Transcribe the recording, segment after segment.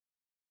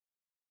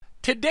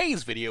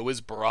Today's video is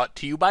brought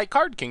to you by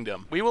Card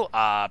Kingdom. We will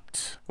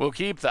opt. We'll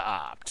keep the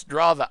opt.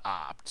 Draw the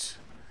opt.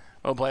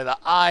 We'll play the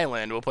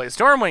island. We'll play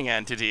Stormwing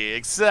Entity,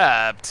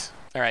 except...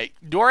 Alright,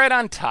 Dorat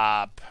on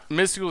top.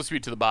 Mystical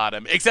Dispute to the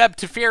bottom. Except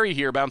Teferi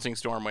here, bouncing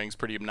Stormwing's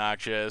pretty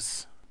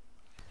obnoxious.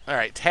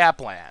 Alright,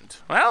 tap land.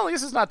 Well, at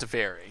least it's not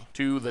Teferi.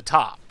 To the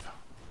top.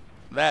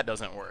 That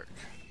doesn't work.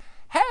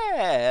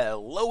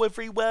 Hello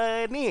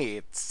everyone,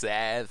 it's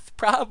Seth,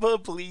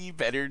 probably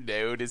better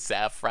known as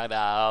Saffron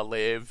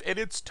Olive, and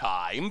it's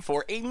time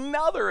for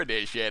another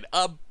edition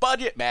of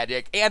Budget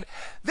Magic, and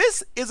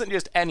this isn't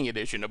just any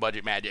edition of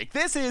Budget Magic,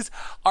 this is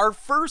our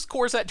first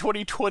Core Set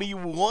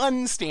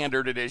 2021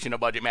 Standard Edition of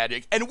Budget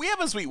Magic, and we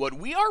have a sweet one.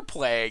 We are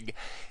playing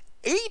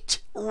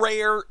 8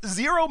 rare,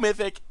 0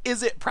 mythic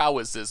Izzet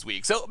Prowess this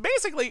week. So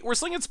basically, we're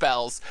slinging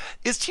spells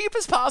as cheap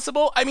as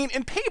possible. I mean,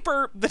 in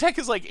paper, the deck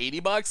is like 80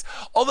 bucks,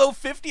 although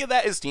 50 of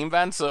that is Steam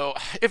Vents, so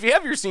if you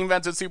have your Steam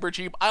Vents, it's super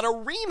cheap. On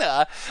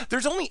Arena,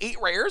 there's only 8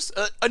 rares,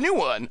 a new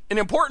one, an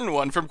important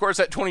one from Core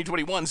Set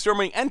 2021,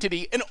 Stormwing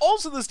Entity, and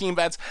also the Steam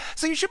Vents,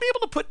 so you should be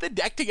able to put the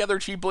deck together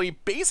cheaply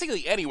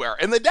basically anywhere,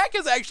 and the deck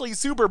is actually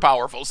super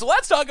powerful. So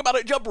let's talk about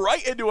it, jump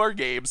right into our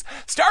games,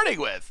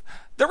 starting with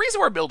the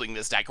reason we're building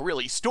this deck,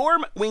 really,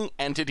 Stormwing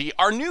Entity,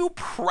 our new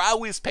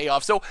prowess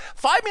payoff. So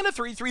 5 mana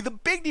 3/3, the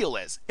big deal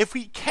is, if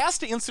we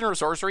cast an instant or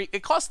sorcery,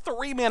 it costs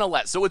 3 mana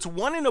less. So it's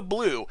 1 in a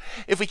blue.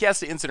 If we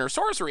cast an instant or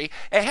sorcery,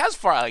 it has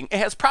flying, it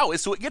has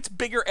prowess, so it gets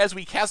bigger as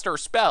we cast our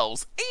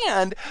spells.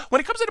 And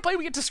when it comes into play,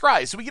 we get to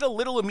scry, so we get a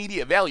little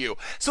immediate value.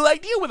 So the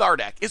idea with our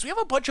deck is we have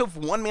a bunch of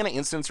 1 mana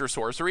instants or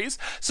sorceries,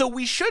 so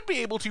we should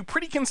be able to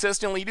pretty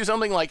consistently do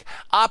something like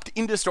opt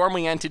into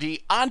Stormwing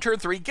Entity on turn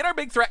 3, get our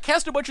big threat,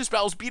 cast a bunch of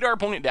spells, beat our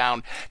opponent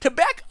down. To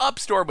back up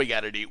Stormwing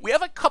Entity, we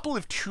have a couple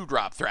of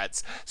 2-drop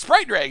threats.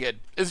 Sprite Dragon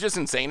is just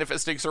insane if it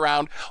sticks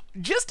around.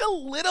 Just a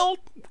little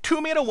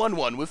 2 mana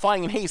 1/1 with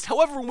flying and haste.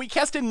 However, when we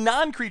cast a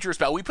non-creature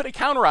spell, we put a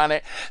counter on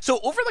it. So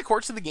over the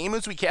course of the game,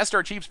 as we cast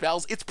our cheap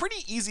spells, it's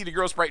pretty easy to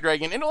grow Sprite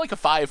Dragon into like a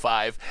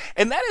 5/5,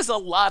 and that is a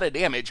lot of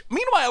damage.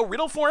 Meanwhile,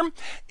 Riddleform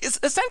is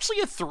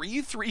essentially a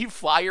 3/3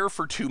 flyer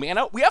for 2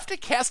 mana. We have to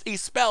cast a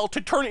spell to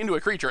turn it into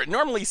a creature. It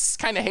normally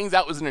kind of hangs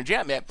out as an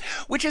enchantment,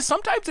 which is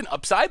sometimes an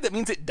upside. That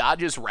means it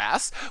dodges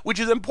Wrath, which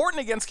is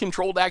important against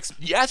control decks.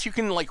 Yes, you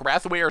can like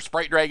Wrath away our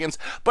Sprite Dragons,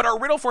 but our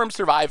Riddleforms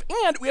survive,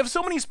 and we have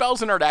so many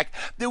spells in our deck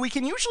that we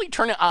can usually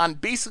turn it on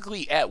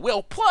basically at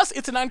will. Plus,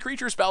 it's a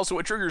non-creature spell, so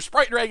it triggers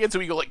Sprite Dragon, so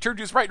we go like turn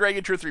 2 Sprite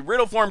Dragon, turn 3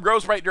 Riddleform, grow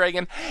Sprite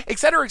Dragon,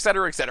 etc,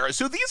 etc, etc.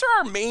 So these are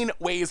our main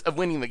ways of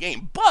winning the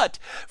game, but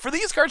for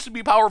these cards to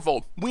be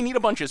powerful, we need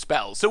a bunch of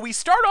spells. So we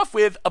start off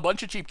with a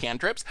bunch of cheap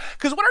cantrips,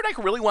 because what our deck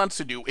really wants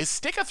to do is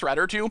stick a threat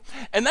or two,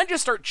 and then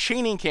just start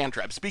chaining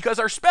cantrips, because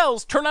our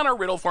spells turn on our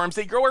Riddleforms,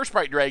 they grow our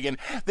Sprite Dragon,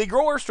 they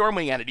grow our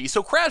Stormwing Entity.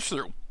 So Crash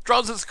Through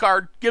draws this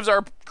card, gives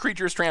our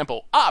creatures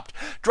trample. Opt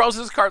draws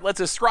this card, lets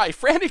us scry.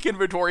 Frantic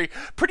Inventory,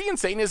 pretty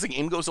insane as the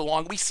game goes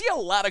along. We see a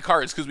lot of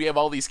cards because we have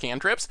all these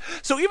cantrips.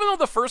 So even though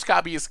the first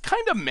copy is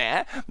kind of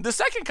meh, the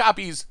second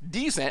copy is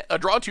decent, a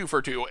draw 2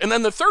 for 2, and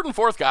then the third and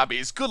fourth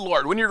copies, good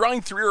lord, when you're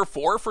drawing 3 or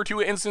 4 for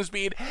 2 at instant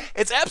speed,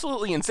 it's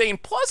absolutely insane.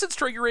 Plus it's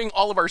triggering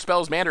all of our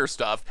spells matter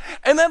stuff.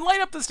 And then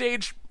light up the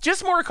stage,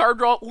 just more card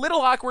draw,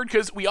 little awkward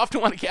because we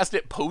often want to cast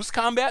it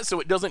post-combat so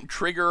it doesn't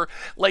trigger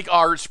like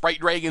our Sprite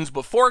Dragons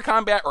before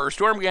combat or our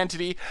Stormwing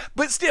Entity,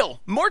 but still,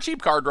 more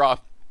cheap card draw.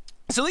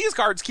 So these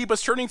cards keep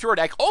us turning through our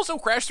deck. Also,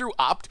 Crash Through,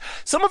 Opt.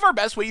 Some of our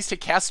best ways to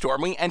cast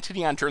Stormwing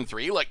Entity on turn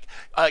 3, like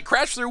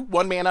Crash Through,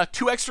 1 mana,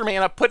 2 extra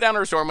mana, put down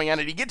our Stormwing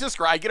Entity, get to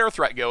scry, get our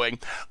threat going.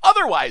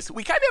 Otherwise,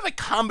 we kind of have a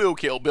combo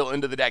kill built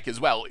into the deck as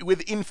well,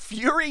 with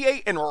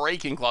Infuriate and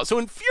Raking Claw. So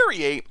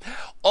Infuriate,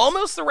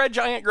 almost the red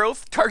giant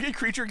growth, target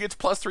creature gets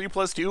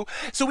 +3/+2,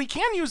 so we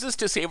can use this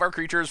to save our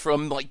creatures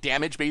from like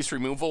damage-based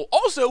removal.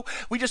 Also,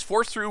 we just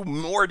force through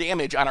more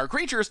damage on our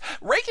creatures.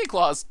 Raking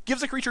Claws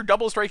gives a creature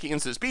double strike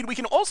instant speed. We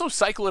can also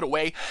cycle it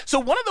away. So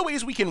one of the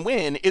ways we can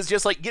win is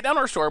just like get down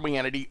our Stormwing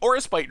Entity or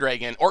a Sprite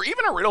Dragon or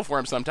even a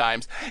Riddleform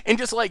sometimes and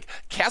just like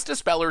cast a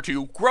spell or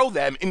 2, grow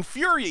them,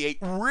 Infuriate,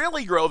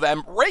 really grow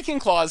them. Raking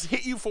Claws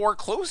hit you for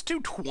close to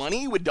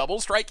 20 with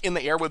double strike in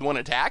the air with 1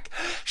 attack.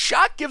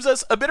 Shock gives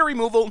us a bit of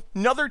removal,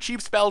 another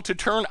cheap spell to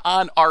turn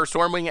on our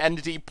Stormwing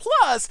Entity,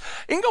 plus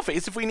it can go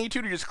face if we need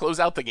to just close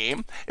out the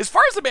game. As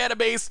far as the mana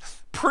base,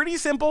 pretty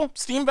simple.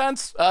 Steam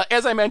Vents,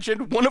 as I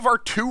mentioned, one of our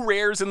 2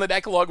 rares in the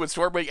deck along with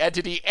Stormwing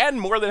Entity,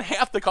 and more than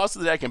half the cost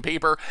of the deck in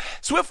paper.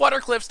 Swiftwater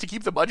Cliffs to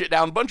keep the budget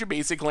down, bunch of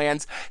basic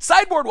lands.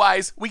 Sideboard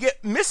wise, we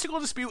get Mystical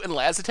Dispute and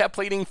Lazotep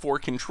Plating for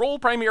control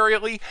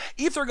primarily,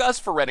 Ether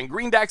Gust for red and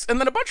green decks, and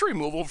then a bunch of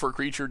removal for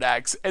creature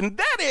decks. And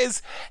that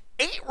is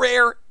 8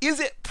 rare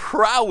Izzet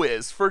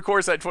Prowess for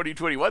Core Set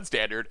 2021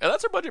 Standard, and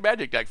that's our Budget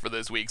Magic deck for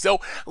this week.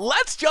 So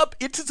let's jump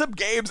into some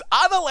games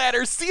on the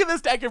ladder, see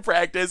this deck in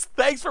practice.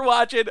 Thanks for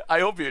watching, I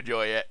hope you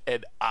enjoy it,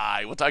 and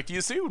I will talk to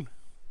you soon.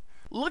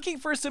 Looking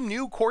for some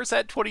new Core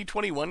Set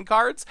 2021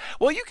 cards?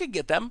 Well, you can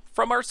get them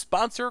from our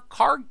sponsor,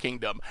 Card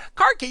Kingdom.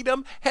 Card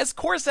Kingdom has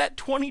Core Set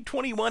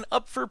 2021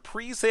 up for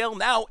pre-sale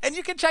now, and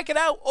you can check it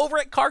out over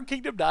at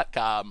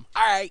cardkingdom.com.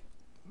 All right,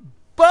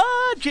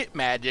 budget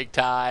magic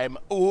time.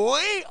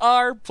 We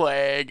are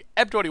playing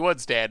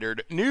M21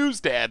 standard, new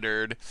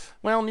standard,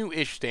 well,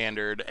 new-ish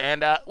standard,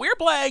 and we're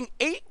playing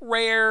 8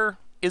 rare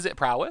Izzet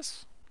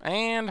Prowess,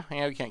 and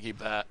yeah, we can't keep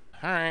that.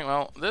 All right,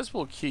 well, this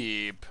will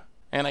keep,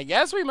 and I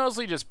guess we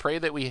mostly just pray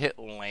that we hit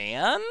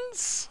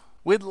lands.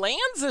 With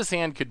lands, this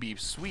hand could be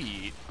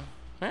sweet.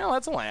 Well,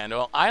 that's a land.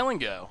 Well,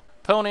 island go.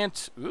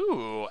 Opponent,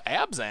 ooh,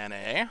 Abzan,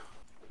 eh?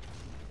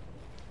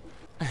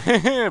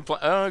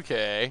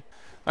 Okay.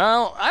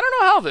 Well, I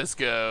don't know how this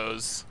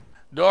goes.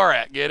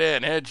 Dorat, get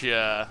in, hit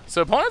ya.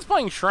 So opponent's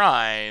playing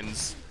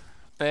Shrines,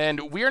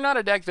 and we're not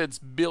a deck that's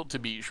built to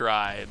beat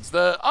Shrines.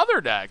 The other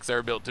decks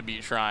are built to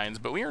beat Shrines,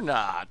 but we are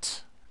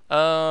not.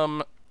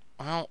 Well,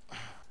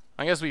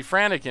 I guess we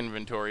Frantic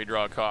Inventory,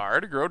 draw a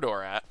card, grow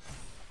Dorat.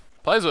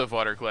 Plays with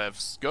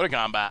Watercliffs, go to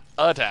combat,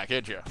 attack,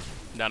 hit ya.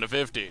 Down to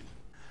 15.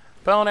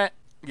 Opponent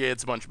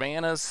gets a bunch of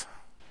manas.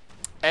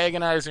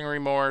 Agonizing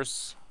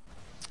Remorse.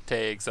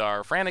 Takes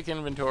our Frantic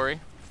Inventory.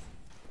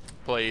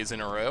 Plays in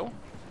a row.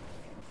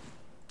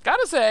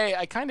 Gotta say,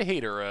 I kinda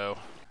hate a row.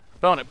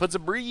 Opponent puts a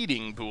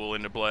Breeding Pool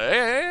into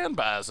play and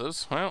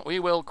passes. Well, we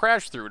will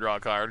crash through, draw a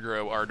card,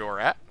 grow our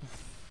Dorat.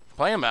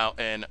 Play him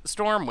out in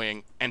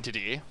Stormwing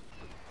Entity.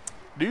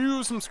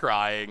 Do some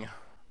scrying.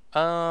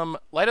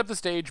 Light up the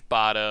stage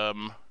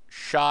bottom.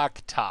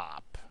 Shock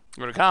top.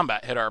 Go to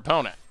combat, hit our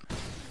opponent.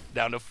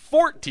 Down to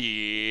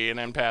 14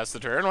 and pass the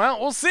turn. Well,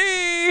 we'll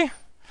see.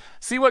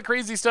 See what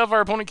crazy stuff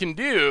our opponent can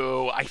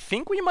do. I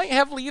think we might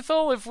have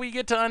lethal if we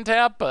get to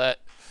untap, but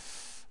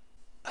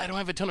I don't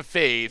have a ton of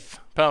faith.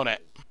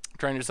 Opponent,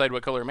 trying to decide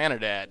what color mana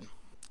to add.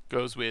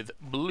 Goes with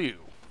blue.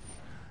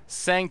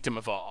 Sanctum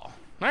of All.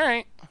 All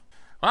right.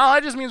 Well,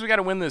 that just means we got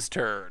to win this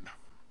turn.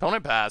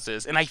 Opponent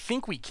passes, and I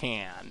think we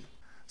can.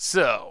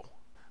 So,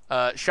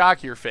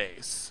 shock your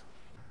face.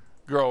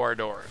 Grow our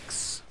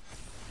dorks.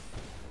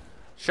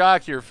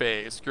 Shock your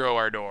face. Grow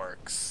our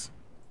dorks.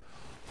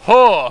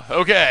 Oh,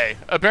 okay.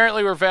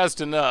 Apparently we're fast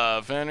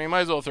enough, and we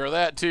might as well throw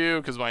that too,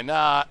 because why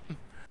not?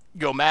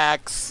 Go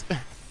max.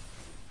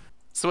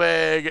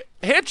 Swig.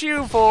 Hit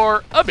you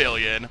for $1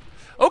 billion.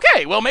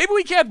 Okay, well, maybe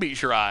we can beat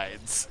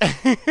Shrines.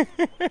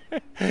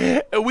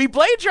 We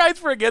played Shrines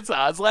for Against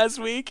Odds last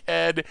week,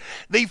 and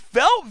they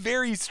felt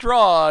very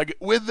strong,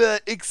 with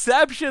the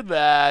exception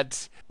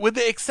that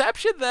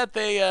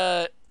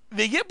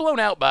they get blown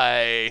out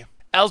by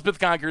Elspeth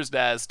Conqueror's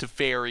Nest, to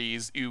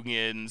Fairies,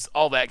 Ugins,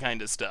 all that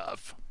kind of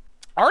stuff.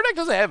 Our deck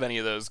doesn't have any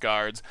of those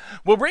cards.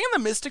 We'll bring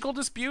in the Mystical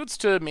Disputes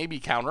to maybe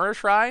counter a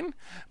Shrine,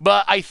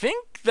 but I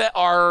think that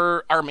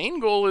our main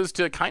goal is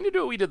to kind of do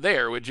what we did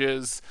there, which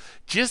is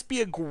just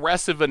be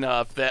aggressive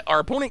enough that our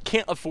opponent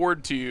can't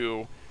afford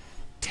to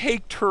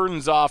take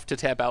turns off to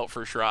tap out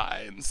for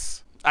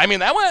Shrines. I mean,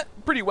 that went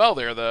pretty well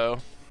there, though.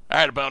 All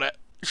right, opponent.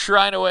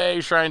 Shrine away,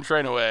 shrine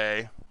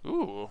away.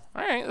 Ooh, all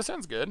right, that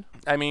sounds good.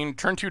 I mean,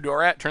 turn 2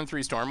 Dorat, turn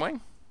 3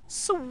 Stormwing.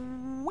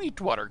 Sweet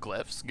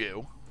Watercliffs,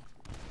 go.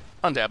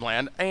 Untap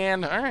land,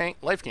 and all right,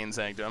 Life Gain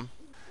Sanctum.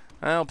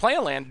 I'll play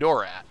a land,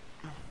 Dorat.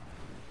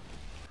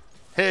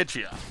 Hit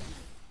ya.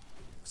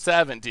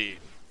 17.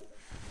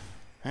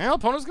 Well,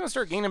 opponent's gonna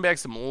start gaining back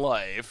some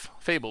life.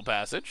 Fable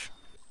Passage.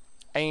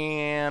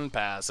 And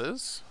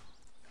passes.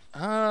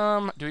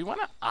 Do we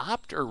want to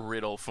opt or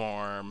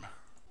Riddleform?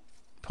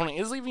 Opponent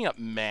is leaving up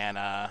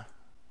mana.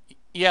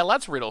 Yeah,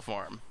 let's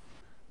Riddleform.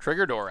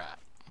 Trigger Dorat.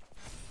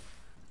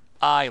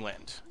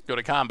 Island. Go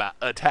to combat.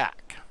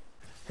 Attack.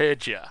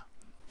 Hit ya.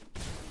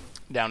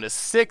 Down to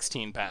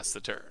 16 past the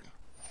turn.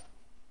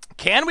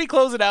 Can we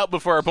close it out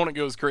before our opponent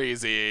goes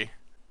crazy?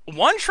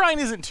 1 Shrine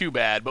isn't too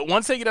bad, but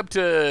once they get up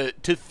to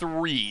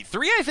 3.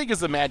 3 I think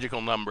is the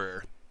magical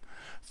number.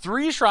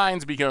 3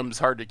 Shrines becomes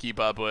hard to keep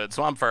up with,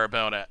 so I'm for our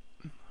opponent.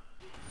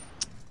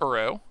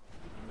 Uro.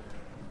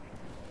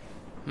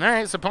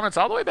 Alright, so opponent's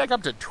all the way back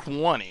up to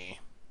 20.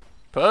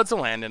 Puts a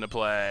land into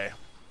play.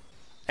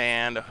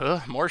 And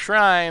more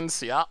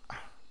Shrines, yeah.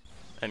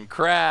 And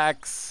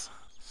cracks.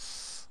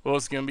 Well,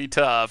 it's gonna be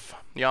tough.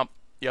 Yup.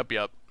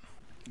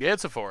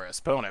 Gets a forest.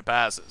 Opponent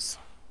passes.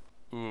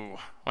 Ooh.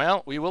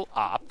 Well, we will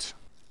opt.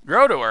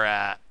 Grow to where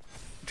at.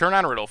 Turn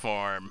on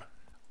Riddleform.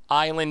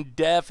 Island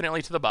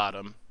definitely to the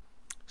bottom.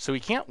 So we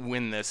can't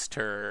win this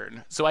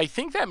turn. So I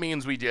think that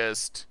means we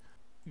just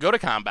go to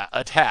combat.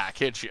 Attack.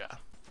 Hit ya.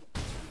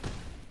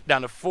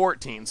 Down to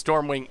 14.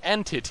 Stormwing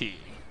Entity.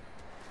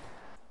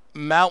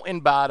 Mountain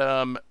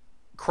bottom.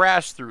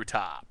 Crash through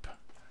top.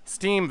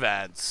 Steam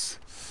Vents.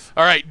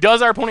 All right,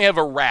 does our opponent have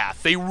a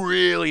Wrath? They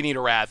really need a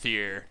Wrath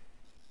here.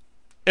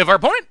 If our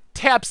opponent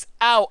taps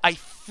out, I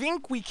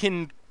think we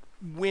can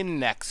win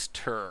next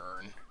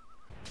turn.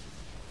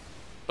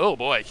 Oh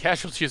boy,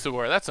 Casualties of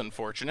War. That's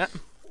unfortunate.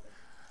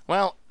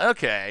 Well,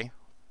 okay.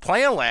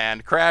 Play a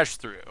land, crash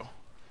through.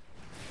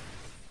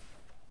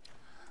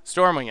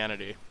 Stormwing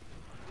Entity.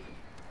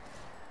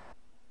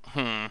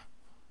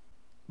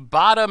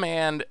 Bottom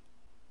and...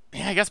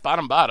 yeah, I guess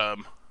bottom.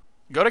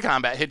 Go to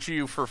combat, hit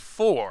you for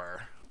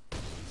 4.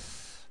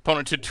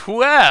 Opponent to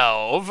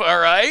 12. All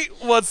right.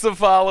 What's the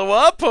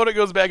follow-up? Opponent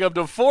goes back up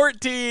to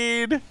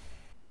 14.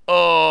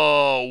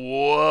 Oh,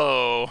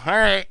 whoa. All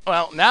right.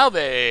 Well, now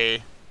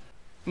they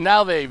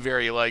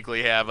very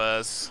likely have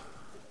us.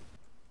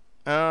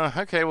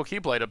 Okay, we'll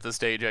keep light up the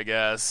stage, I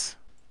guess.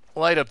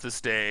 Light up the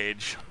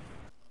stage.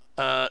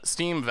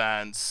 Steam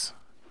vents.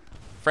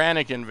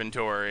 Frantic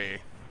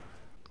inventory.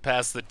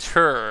 Pass the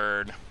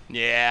turn.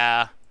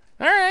 Yeah.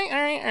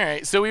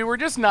 Alright. So we were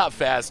just not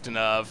fast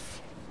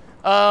enough.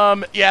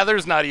 Yeah,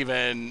 there's not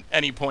even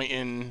any point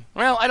in...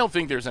 Well, I don't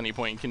think there's any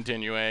point in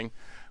continuing.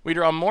 We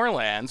draw more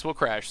lands. We'll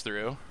crash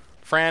through.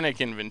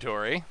 Frantic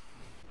inventory.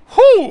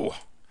 Whew!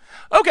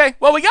 Okay,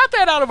 well, we got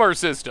that out of our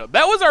system.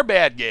 That was our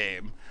bad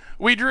game.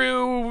 We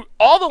drew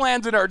all the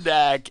lands in our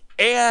deck,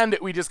 and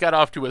we just got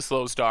off to a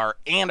slow start,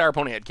 and our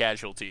opponent had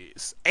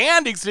casualties.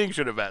 And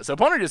extinction events. So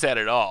opponent just had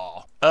it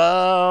all.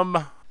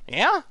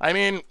 Yeah, I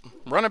mean,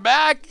 run it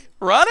back,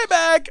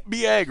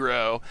 be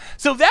aggro.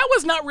 So that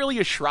was not really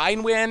a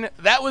shrine win.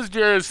 That was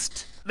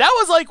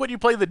like when you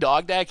play the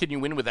dog deck and you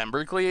win with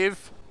Embercleave.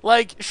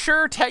 Like,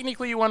 sure,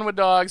 technically you won with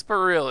dogs, but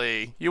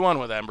really, you won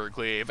with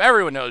Embercleave.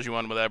 Everyone knows you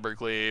won with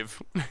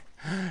Embercleave.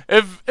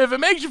 If it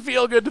makes you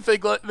feel good to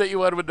think that you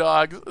won with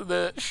dogs,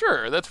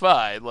 sure, that's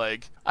fine.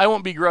 Like, I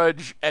won't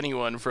begrudge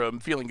anyone from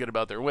feeling good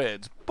about their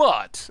wins,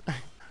 but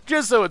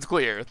just so it's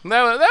clear,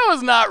 that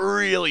was not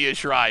really a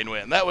shrine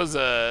win. That was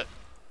a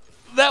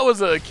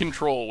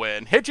control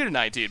win. Hit you to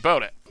 19,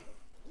 opponent.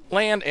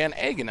 Land and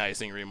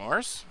Agonizing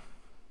Remorse.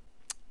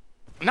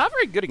 Not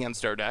very good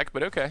against our deck,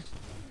 but okay.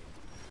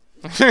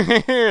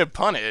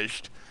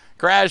 Punished.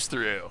 Crash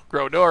through.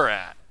 Grow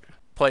Dorat.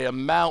 Play a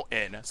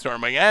mountain.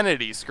 Stormwing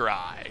Entity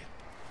Scry.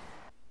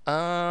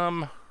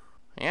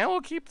 Yeah,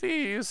 we'll keep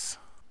these.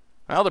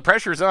 Well, the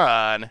pressure's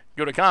on.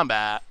 Go to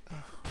combat.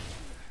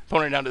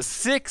 Opponent down to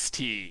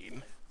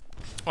 16.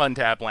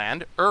 Untap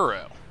land.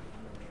 Uro.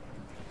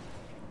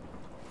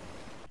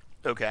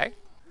 Okay.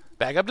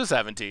 Back up to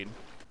 17.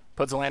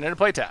 Puts a land into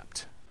play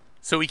tapped.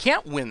 So we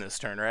can't win this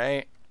turn,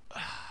 right?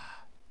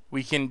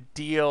 We can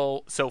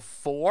deal, so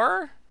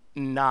 4,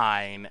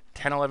 9,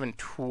 10, 11,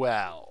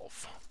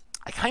 12.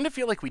 I kind of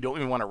feel like we don't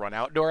even want to run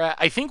out Dora.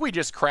 I think we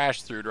just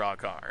crash through, draw a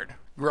card.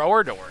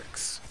 Grower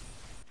Dorks.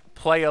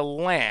 Play a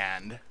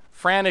land.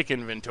 Frantic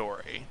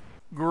inventory.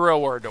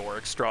 Grower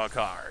Dorks, draw a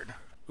card.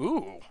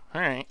 Ooh,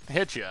 all right,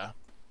 hit ya.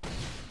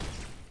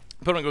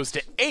 Opponent goes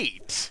to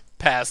 8,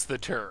 pass the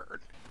turn.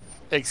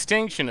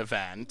 Extinction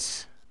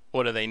event.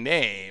 What do they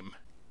name?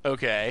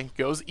 Okay,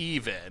 goes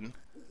even.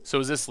 So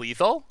is this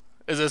lethal?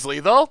 Is this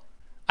lethal?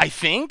 I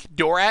think.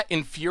 Dorat,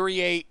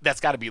 Infuriate.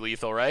 That's got to be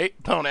lethal, right?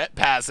 Opponent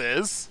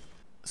passes.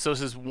 So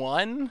this is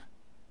 1,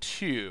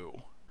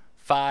 2,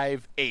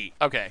 5, 8.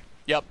 Okay.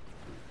 Yep.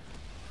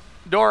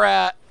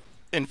 Dorat,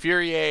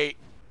 Infuriate,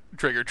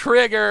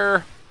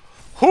 trigger.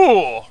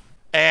 Whew.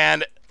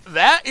 And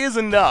that is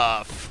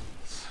enough.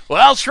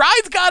 Well,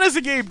 Shrine's got us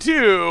in game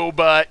 2,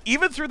 but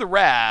even through the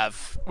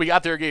Wrath, we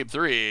got there game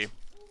 3.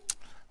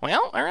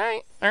 Well, all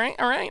right.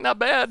 Not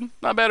bad.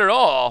 Not bad at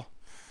all.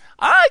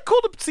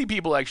 Cool to see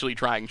people actually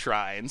trying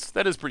shrines.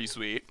 That is pretty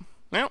sweet.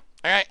 Well,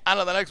 all right, on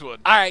to the next one.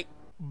 All right,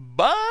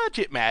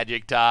 budget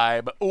magic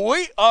time.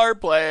 We are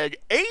playing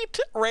 8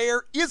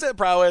 rare Izzet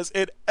Prowess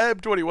in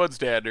M21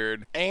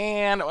 standard.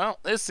 And, well,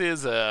 this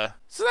is a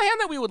hand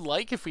that we would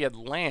like if we had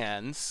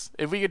lands.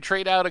 If we could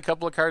trade out a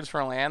couple of cards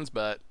for lands,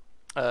 but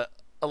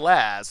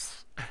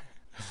alas,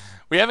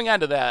 we haven't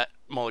gotten to that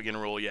mulligan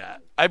rule yet.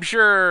 I'm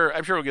sure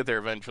we'll get there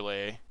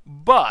eventually,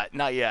 but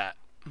not yet.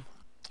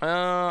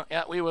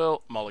 Yeah, we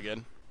will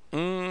mulligan.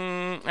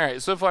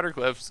 Alright, so Flutter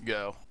Cliffs,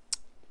 go.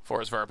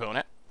 Force for our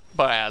opponent.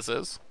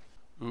 Passes.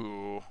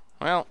 Ooh.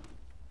 Well,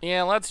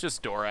 yeah, let's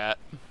just Dorat.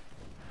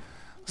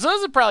 So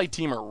this is probably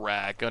Teamer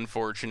Wreck,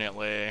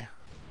 unfortunately.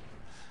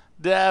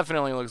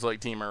 Definitely looks like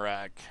Teamer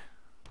Wreck.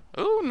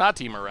 Ooh, not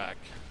Teamer Wreck.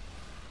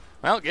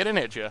 Well, get in,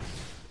 hit ya.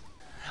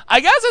 I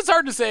guess it's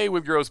hard to say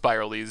with Growth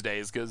Spiral these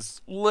days, because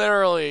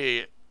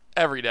literally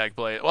every deck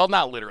plays, well,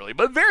 not literally,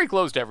 but very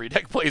close to every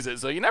deck plays it,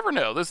 so you never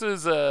know. This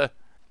is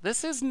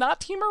not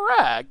Teamer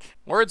Wreck.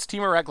 Or it's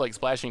Teamer Wreck like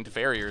Splashing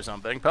Teferi or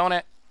something.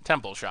 Opponent,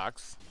 Temple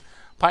Shocks.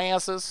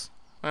 Passes,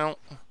 well,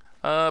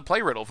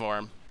 play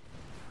Riddleform.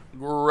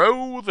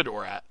 Grow the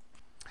Dorat.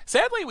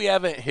 Sadly, we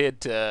haven't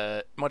hit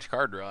much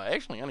card draw.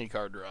 Actually, any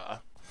card draw.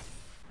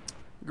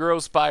 Grow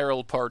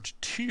Spiral Part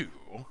 2.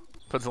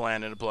 Puts a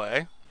land into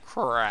play.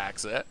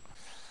 Cracks it.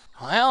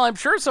 Well, I'm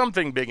sure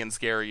something big and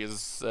scary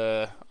is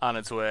on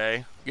its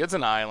way. Gets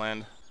an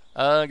island.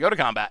 Go to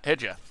combat.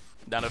 Hit ya.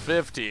 Down to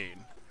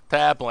 15.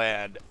 Tap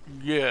land.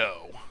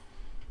 Go.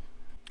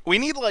 We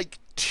need like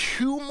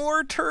 2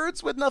 more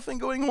turns with nothing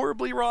going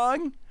horribly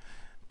wrong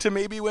to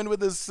maybe win with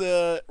this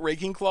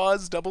Raking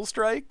Claws double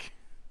strike.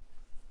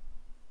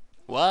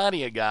 What do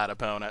you got,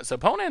 opponent? So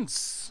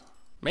opponents,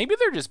 maybe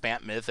they're just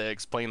Bant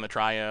Mythics playing the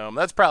Triome.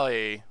 That's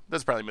probably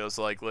most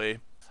likely.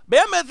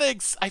 Bant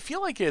Mythics, I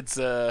feel like it's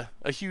a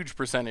huge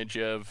percentage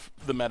of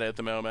the meta at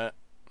the moment.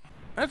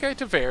 Okay,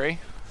 Teferi.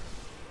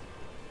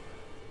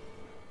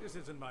 This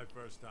isn't my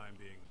first time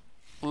being...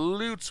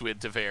 Loots with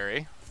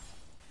Teferi.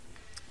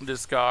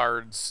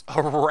 Discards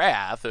a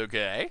Wrath,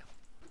 okay.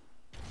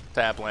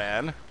 Tap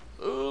land.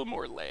 Oh,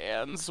 more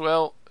lands.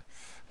 Well,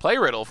 play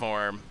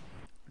Riddleform.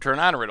 Turn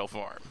on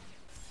Riddleform.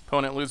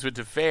 Opponent loses with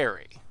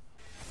Teferi.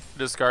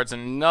 Discards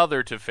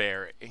another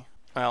Teferi.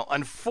 Well,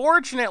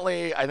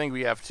 unfortunately, I think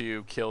we have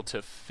to kill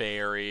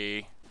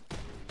Teferi.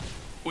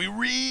 We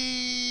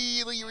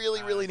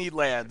really need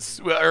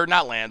lands. Well, or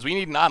not lands. We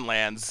need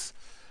non-lands.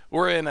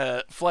 We're in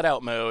a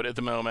flood-out mode at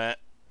the moment.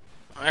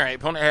 Alright,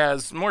 opponent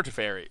has more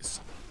Teferis.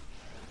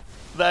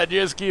 That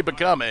just keep a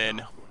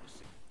coming.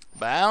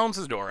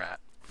 Bounces Dorat.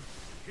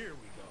 Here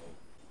we go.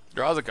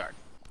 Draws a card.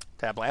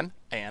 Tap land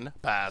and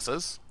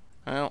passes.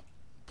 Well,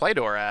 play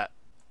Dorat.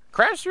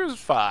 Crash through is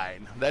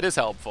fine. That is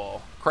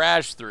helpful.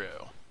 Crash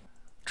through.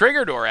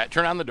 Trigger Dorat.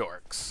 Turn on the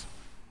dorks.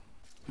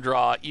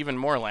 Draw even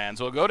more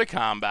lands. We'll go to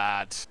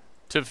combat.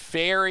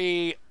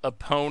 Teferi,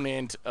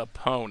 opponent.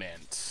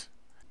 Opponent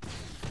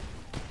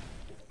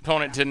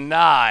to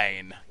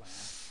 9.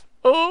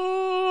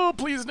 Oh,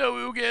 please no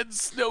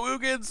Ugins. No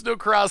Ugins, no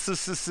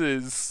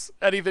Crosses.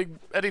 Anything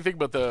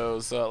but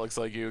those. So it looks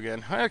like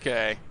Ugin.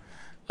 Okay.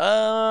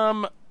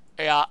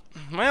 Yeah.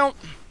 Well,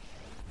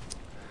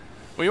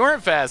 we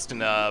weren't fast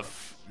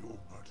enough.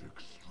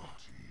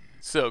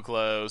 So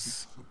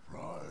close.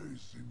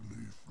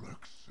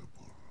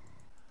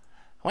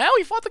 Well,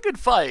 we fought the good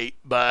fight,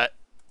 but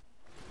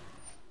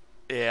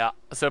yeah.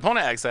 So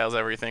opponent exiles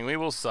everything. We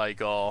will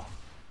cycle.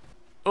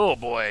 Oh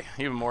boy,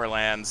 even more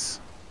lands.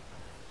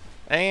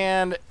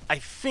 And I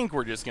think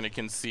we're just going to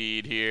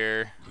concede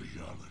here.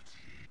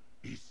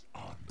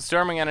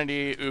 Storming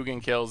Entity,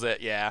 Ugin kills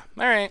it. Yeah.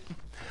 All right.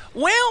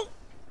 Well,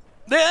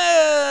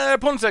 the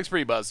opponent's deck's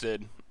pretty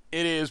busted.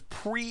 It is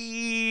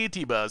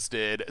pretty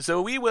busted.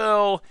 So we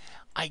will,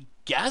 I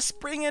guess,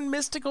 bring in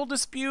Mystical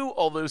Dispute,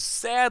 although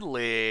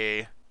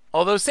sadly,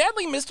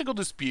 Mystical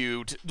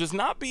Dispute does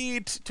not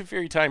beat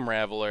Teferi Time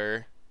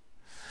Raveler.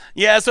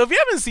 Yeah, so if you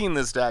haven't seen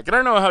this deck, and I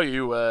don't know how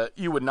you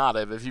would not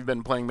have if you've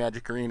been playing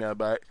Magic Arena,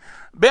 but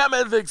Bat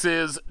Mythics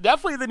is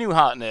definitely the new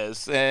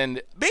hotness.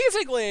 And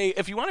basically,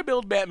 if you want to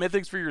build Bat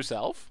Mythics for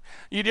yourself,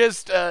 you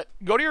just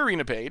go to your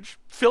Arena page,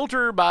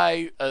 filter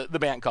by the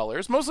Bat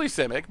colors, mostly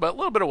Simic, but a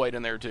little bit of white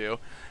in there too,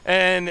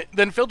 and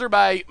then filter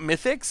by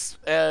Mythics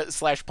 /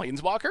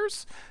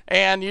 Planeswalkers,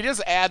 and you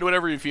just add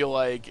whatever you feel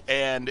like,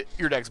 and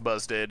your deck's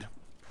busted.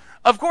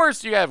 Of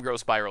course, you have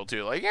Growth Spiral,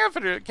 too. Like,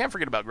 you can't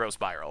forget about Growth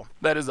Spiral.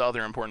 That is the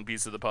other important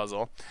piece of the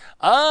puzzle.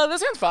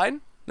 This hand's fine.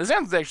 This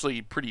hand's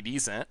actually pretty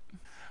decent.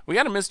 We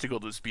got a Mystical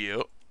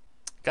Dispute.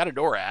 Got a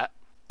Dorat.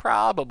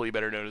 Probably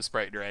better known as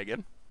Sprite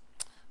Dragon.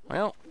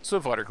 Well,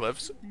 Swiftwater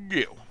Cliffs.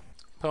 Go.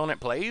 Opponent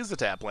plays a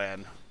tap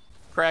land.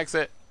 Cracks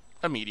it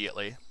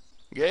immediately.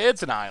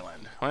 It's an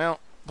island. Well,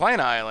 play an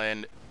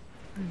island.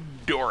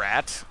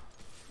 Dorat.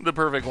 The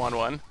perfect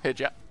 1/1. Hit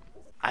ya.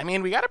 I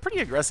mean, we got a pretty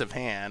aggressive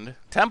hand.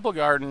 Temple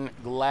Garden,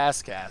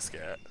 Glass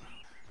Casket.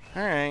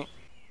 All right.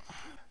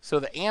 So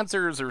the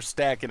answers are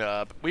stacking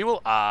up. We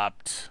will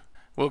opt.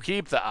 We'll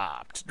keep the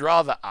opt.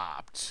 Draw the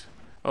opt.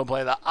 We'll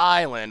play the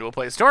island. We'll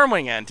play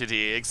Stormwing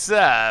Entity,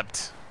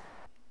 except...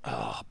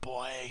 Oh,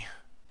 boy.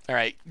 All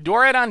right.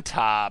 Dorat on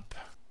top.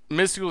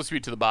 Mystical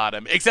Dispute to the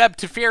bottom. Except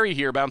Teferi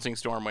here, bouncing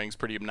Stormwing's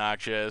pretty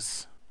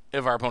obnoxious,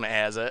 if our opponent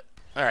has it.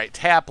 All right.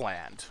 Tap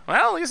land.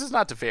 Well, at least it's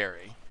not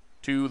Teferi.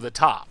 To the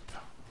top.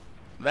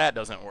 That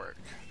doesn't work.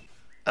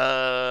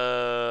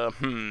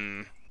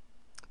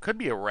 Could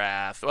be a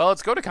Wrath. Well,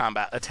 let's go to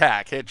combat.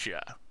 Attack. Hit ya.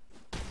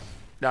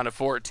 Down to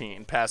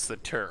 14. Pass the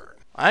turn.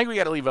 I think we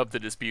got to leave up the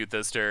dispute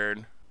this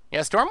turn.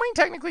 Yeah, Stormwing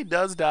technically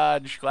does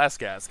dodge Glass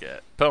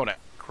Casket. Opponent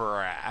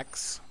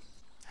cracks.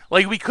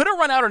 Like, we could have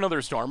run out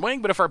another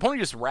Stormwing, but if our opponent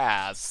just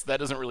Wraths,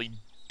 that doesn't really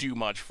do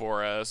much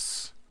for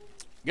us.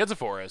 Gets a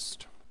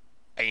Forest.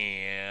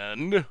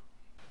 And...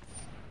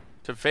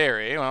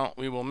 Teferi. Well,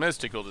 we will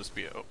Mystical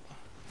Dispute.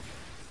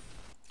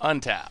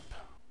 Untap.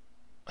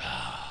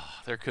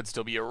 There could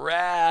still be a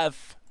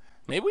Wrath.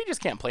 Maybe we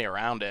just can't play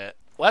around it.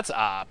 Let's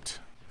opt.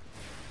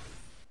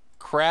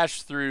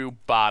 Crash through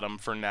bottom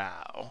for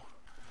now.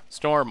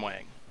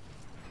 Stormwing.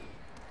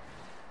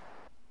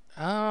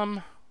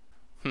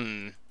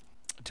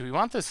 Do we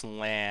want this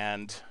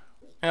land?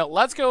 Now,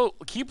 let's go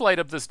keep light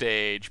up the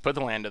stage. Put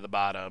the land at the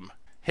bottom.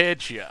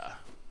 Hit ya.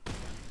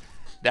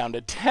 Down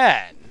to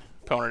 10.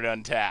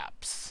 Opponent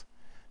untaps.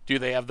 Do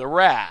they have the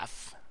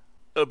Wrath?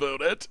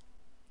 About it.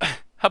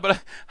 How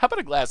about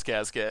a Glass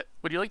Casket?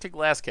 Would you like to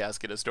Glass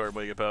Casket a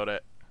Stormwing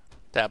opponent?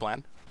 Tap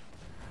land.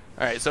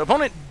 Alright, so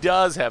opponent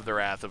does have the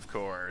Wrath, of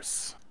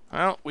course.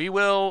 Well, we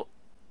will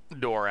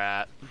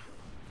Dorat.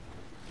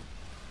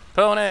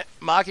 Opponent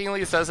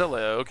mockingly says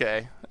hello.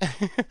 Okay.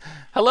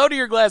 Hello to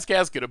your Glass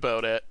Casket,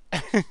 opponent.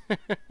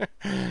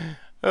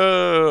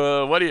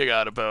 What do you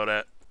got,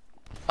 opponent?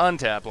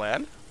 Untap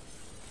land.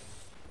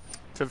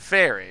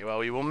 Teferi. Well,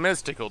 we will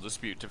Mystical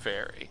Dispute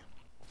Teferi.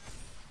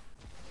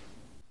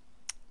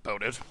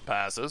 Opponent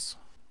passes.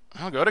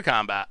 I'll go to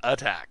combat.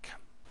 Attack.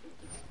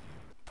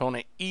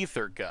 Opponent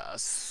Ether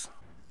Gus.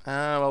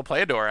 We'll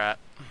play a Dorat.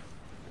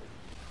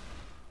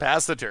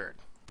 Pass the turn.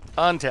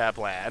 Untap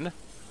land.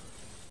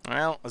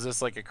 Well, is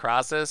this like a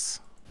Crosses?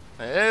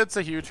 It's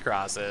a huge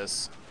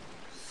Crosses.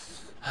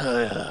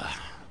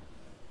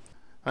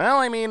 Well,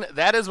 I mean,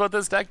 that is what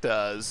this deck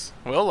does.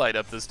 We'll light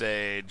up the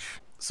stage.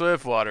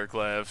 Swift Water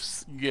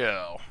Cliffs.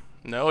 Go.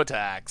 No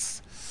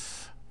attacks.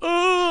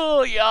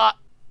 Oh, yeah.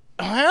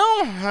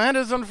 Well, that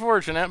is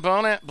unfortunate.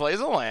 Opponent plays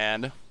a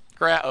land.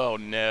 Oh,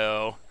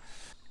 no.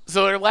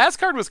 So their last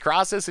card was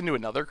Crosses into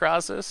another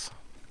Crosses.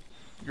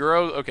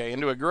 Okay,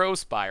 into a Grow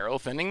Spiral,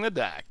 thinning the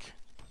deck.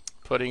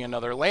 Putting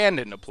another land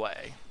into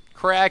play.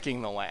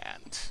 Cracking the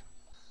land.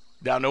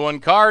 Down to one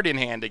card in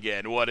hand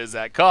again. What is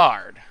that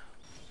card?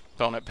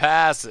 Opponent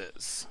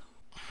passes.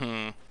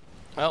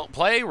 Well,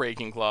 play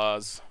Raking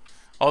Claws.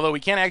 Although we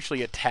can't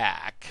actually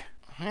attack.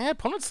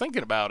 Opponent's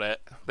thinking about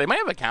it. They might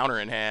have a counter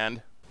in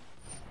hand.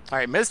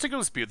 Alright, Mystical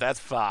Dispute, that's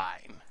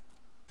fine.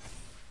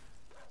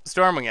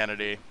 Stormwing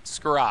Entity.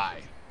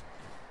 Scry.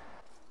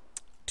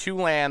 2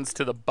 lands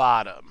to the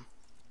bottom.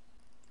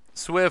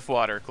 Swift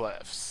Water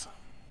Cliffs.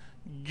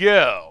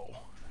 Go.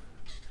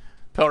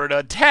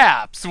 Opponent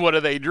taps. What do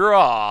they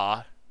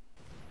draw?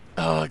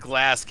 Oh,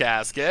 Glass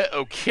Casket.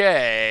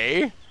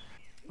 Okay.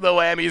 The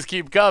whammies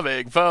keep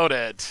coming.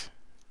 Opponent.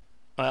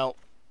 Well,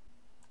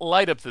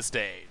 light up the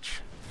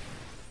stage.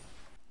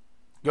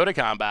 Go to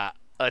combat.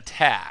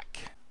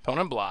 Attack.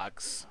 Opponent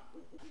blocks.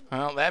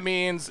 Well, that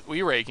means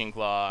we Raking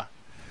Claw.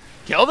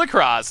 Kill the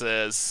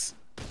Crosses.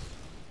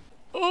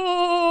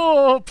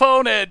 Oh,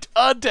 opponent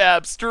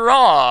untaps,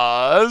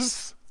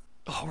 draws.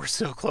 Oh, we're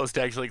so close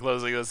to actually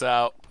closing this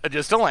out.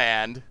 Just a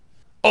land.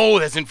 Oh,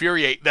 that's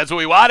Infuriate. That's what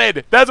we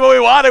wanted. That's what we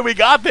wanted. We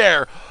got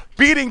there.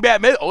 Beating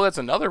Bat Mythic. Oh, that's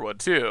another one,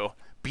 too.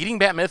 Beating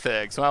Bat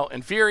Mythics. Well,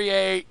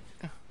 Infuriate.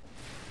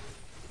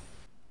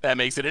 That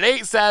makes it an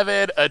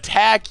 8/7.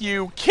 Attack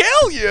you.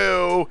 Kill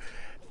you.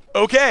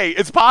 Okay,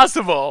 it's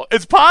possible.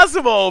 It's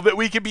possible that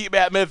we can beat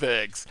Bat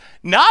Mythics.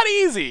 Not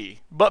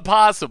easy, but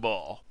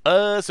possible.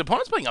 So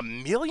opponent's playing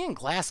 1,000,000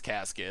 Glass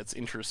Caskets.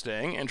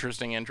 Interesting,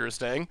 interesting,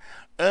 interesting.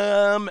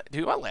 Do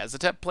we want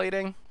Lazotep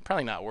plating?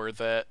 Probably not worth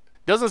it.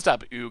 Doesn't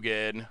stop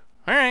Ugin.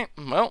 Alright,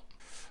 well,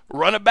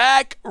 run it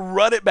back,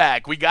 run it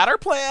back. We got our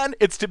plan.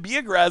 It's to be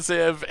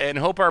aggressive and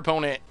hope our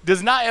opponent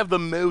does not have the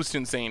most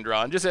insane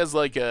draw and just has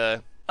like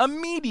a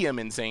medium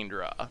insane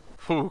draw.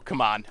 Whew,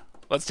 come on.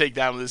 Let's take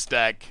down this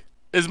deck.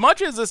 As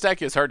much as this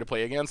deck is hard to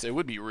play against, it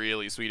would be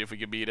really sweet if we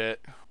could beat it.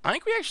 I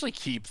think we actually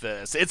keep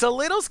this. It's a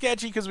little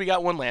sketchy because we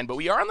got 1 land, but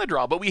we are on the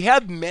draw. But we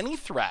have many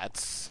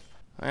threats.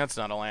 That's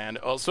not a land.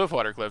 Oh, Swift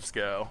Water Cliffs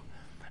go.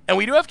 And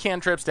we do have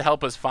cantrips to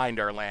help us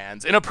find our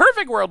lands. In a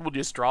perfect world, we'll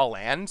just draw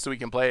land so we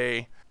can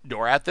play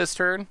Dorat this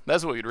turn.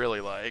 That's what we'd really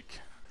like.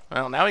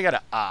 Well, now we got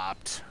to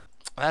opt.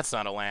 That's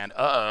not a land.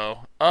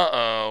 Uh-oh.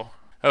 Uh-oh.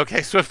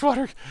 Okay, Swift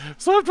Water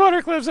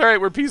Cliffs. All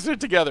right, we're piecing it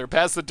together.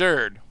 Pass the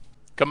turn.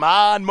 Come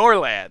on, more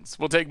lands.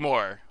 We'll take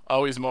more.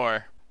 Always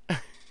more.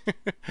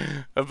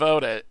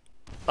 Vote it.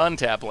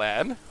 Untap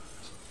land.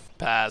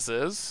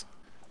 Passes.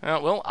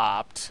 We'll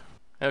opt.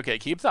 Okay,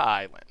 keep the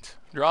island.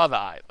 Draw the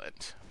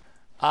island.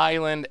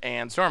 Island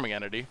and Storming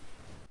Entity.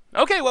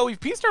 Okay, well, we've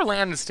pieced our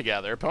lands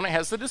together. Opponent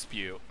has the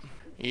dispute.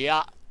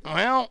 Yeah,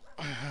 well,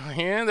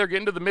 yeah, they're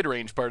getting to the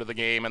mid-range part of the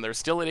game, and they're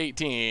still at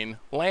 18.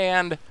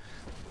 Land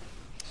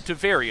to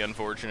Teferi,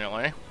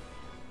 unfortunately.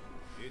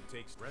 It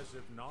takes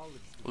impressive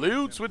knowledge.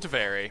 Loots with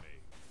Teferi.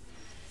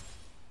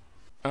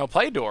 I'll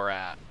play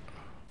Dorat.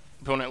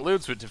 Opponent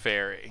loots with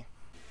Teferi.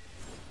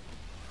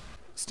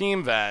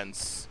 Steam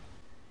Vents.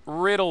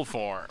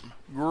 Riddleform.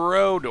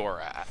 Grow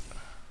Dorat.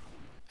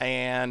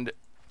 And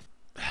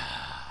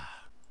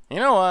you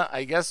know what?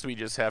 I guess we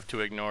just have to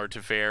ignore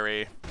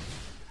Teferi.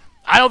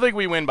 I don't think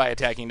we win by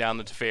attacking down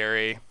the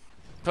Teferi.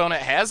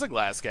 Opponent has a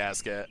Glass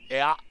Casket.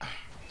 Yeah.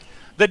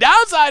 The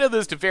downside of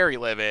this Teferi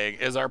living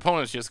is our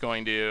opponent's just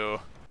going to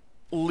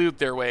loot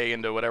their way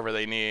into whatever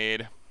they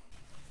need.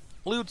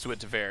 Loots with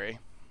Teferi.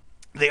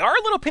 They are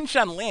a little pinched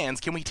on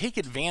lands. Can we take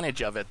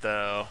advantage of it,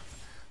 though?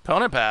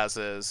 Opponent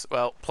passes.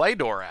 Well, play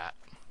Dorat.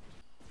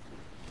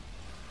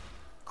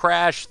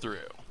 Crash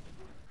through.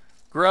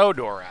 Grow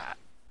Dorat.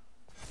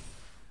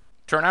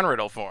 Turn on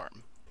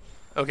Riddleform.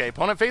 Okay,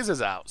 opponent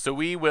phases out. So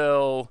we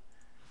will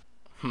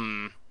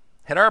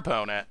hit our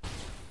opponent.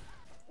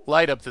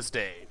 Light up the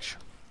stage.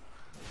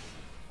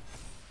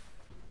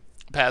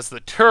 Pass the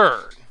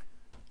turn.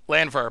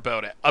 Land for our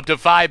opponent. Up to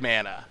 5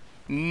 mana.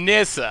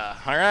 Nissa.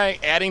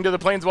 Alright, adding to the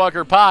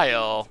Planeswalker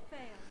pile.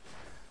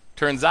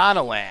 Turns on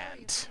a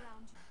land.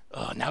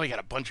 Oh, now we got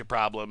a bunch of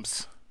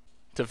problems.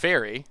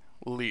 Teferi.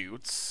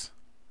 Loots.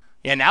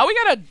 Yeah, now we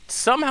gotta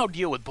somehow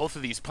deal with both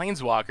of these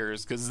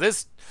Planeswalkers, because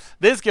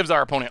this gives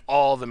our opponent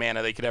all the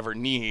mana they could ever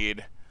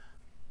need.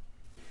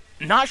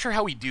 Not sure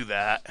how we do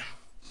that.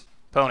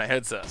 Opponent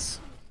hits us.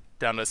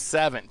 Down to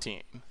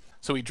 17.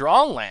 So we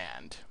draw a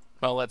land.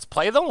 Well, let's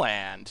play the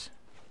land.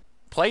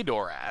 Play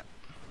Dorat.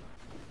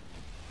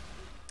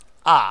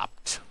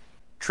 Opt.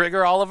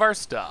 Trigger all of our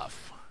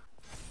stuff.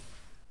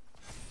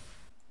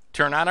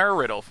 Turn on our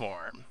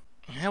Riddleform.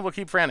 Yeah, we'll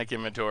keep Frantic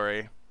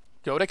Inventory.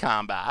 Go to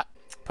combat.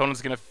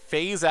 Opponent's going to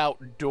phase out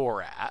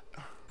Dorat.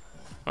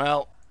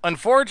 Well,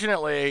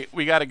 unfortunately,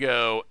 we got to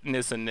go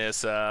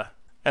Nissa,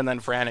 and then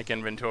Frantic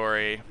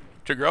Inventory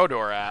to grow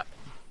Dorat.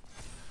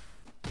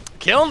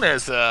 Kill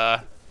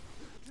Nissa.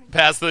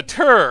 Pass the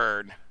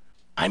turn.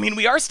 I mean,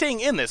 we are staying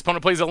in this.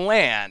 Opponent plays a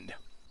land.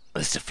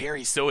 This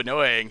Teferi's so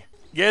annoying.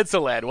 Gets a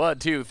land. 1,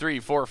 2, 3,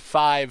 4,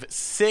 5,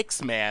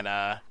 6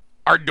 mana.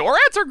 Our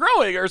Dorats are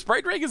growing. Our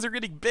Sprite Dragons are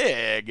getting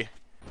big.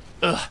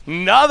 Ugh,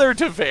 another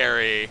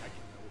Teferi.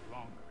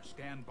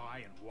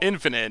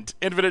 Infinite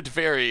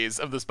Teferis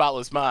of the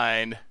Spotless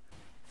Mind.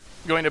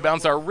 Going to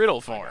bounce our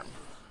Riddleform.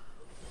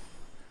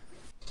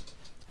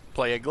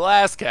 Play a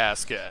Glass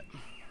Casket.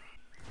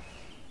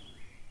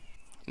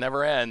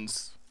 Never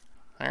ends.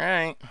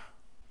 Alright.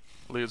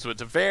 Lose with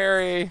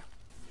Teferi.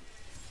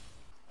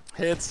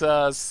 Hits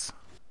us.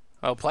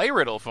 Oh, play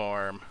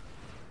Riddleform.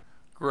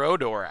 Grow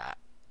Dorat.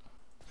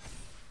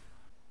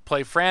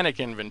 Play Frantic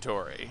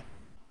Inventory.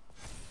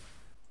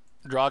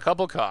 Draw a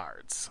couple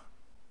cards.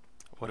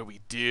 What do we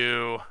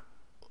do?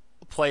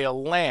 Play a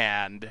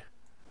land.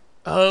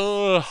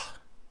 Oh,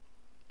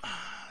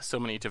 so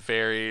many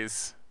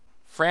Teferis.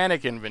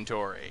 Frantic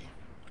Inventory.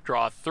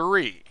 Draw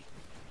 3.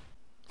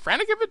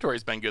 Frantic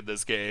Inventory's been good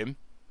this game.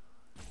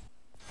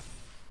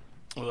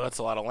 Oh, that's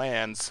a lot of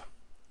lands.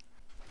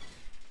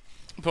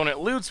 Opponent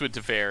loots with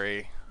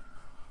Teferi.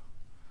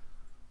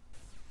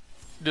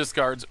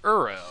 Discards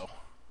Uro.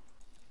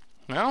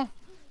 No?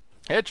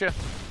 Hit you.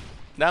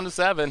 Down to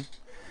 7.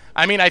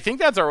 I mean, I think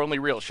that's our only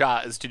real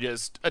shot, is to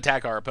just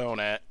attack our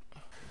opponent.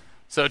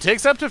 So it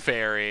takes up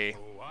Teferi.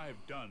 Oh,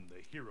 I've done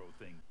the hero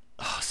thing.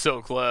 Oh,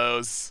 so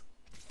close.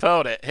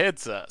 Opponent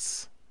hits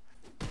us.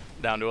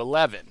 Down to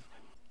 11.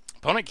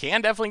 Opponent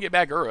can definitely get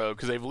back Uro,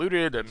 because they've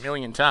looted a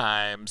million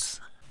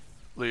times.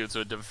 Loots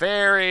with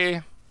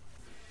Teferi.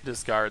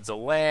 Discards a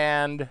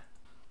land.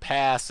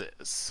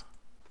 Passes.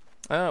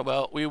 Oh,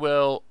 well, we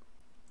will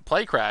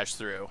play Crash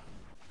Through.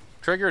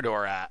 Trigger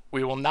Dorat.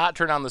 We will not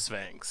turn on the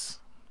Sphinx.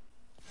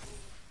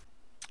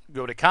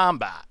 Go to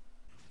combat.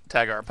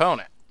 Tag our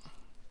opponent.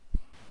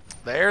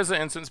 There's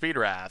the instant speed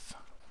Wrath.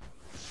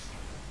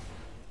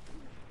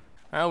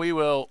 Now we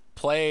will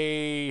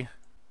play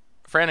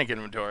Frantic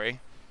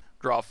Inventory.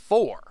 Draw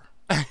 4.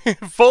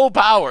 Full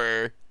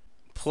power.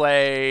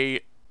 Play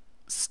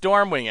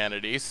Stormwing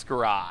Entity,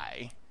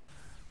 Scry.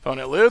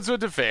 Opponent loots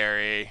with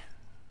Teferi.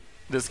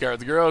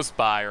 Discards Growth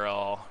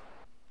Spiral.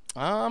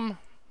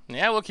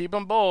 Yeah, we'll keep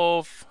them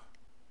both.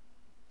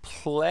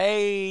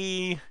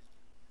 Play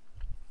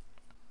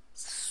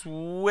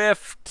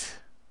Swift.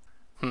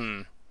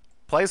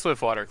 Play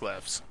Swift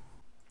Watercliffs.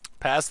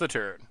 Pass the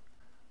turn.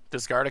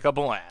 Discard a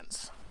couple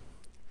lands.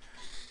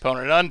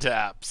 Opponent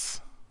untaps.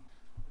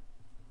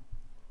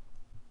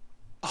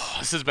 Oh,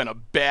 this has been a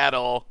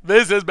battle.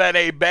 This has been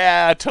a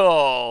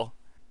battle.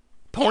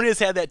 Opponent has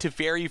had that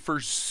Teferi for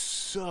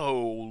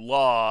so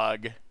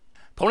long.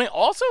 Opponent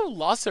also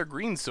lost their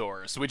green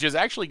source, which is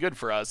actually good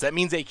for us. That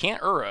means they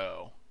can't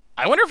Uro.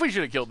 I wonder if we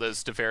should have killed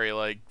this Teferi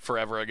like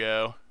forever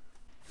ago.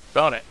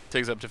 Opponent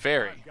takes up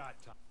Teferi.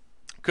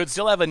 Could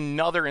still have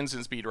another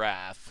instant speed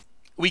Wrath.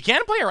 We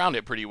can play around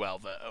it pretty well,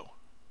 though.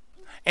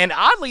 And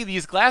oddly,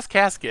 these glass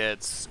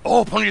caskets...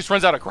 Oh, opponent just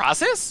runs out of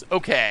Crosses?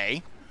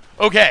 Okay.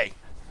 Okay.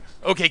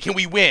 Okay, can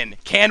we win?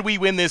 Can we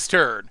win this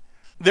turn?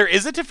 There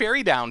is a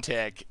Teferi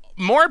downtick.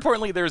 More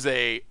importantly, there's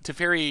a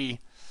Teferi...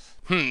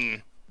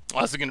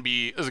 Oh, this is gonna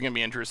be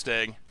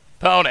interesting.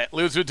 Opponent,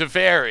 lose with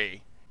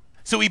Teferi.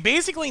 So we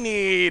basically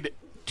need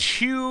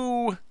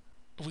 2...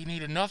 We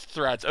need enough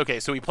threats. Okay,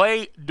 so we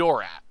play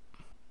Dorat.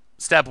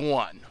 Step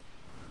 1.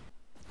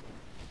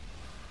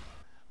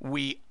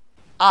 We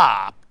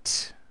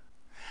opt.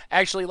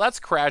 Actually, let's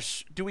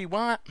crash. Do we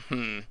want...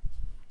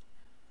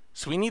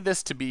 So we need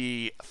this to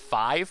be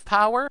 5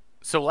 power.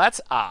 So let's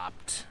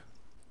opt.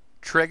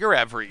 Trigger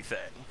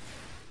everything.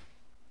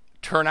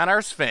 Turn on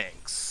our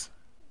Sphinx.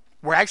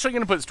 We're actually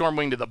going to put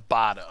Stormwing to the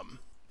bottom.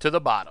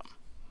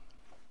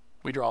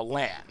 We draw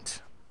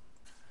land.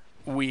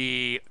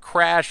 We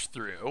crash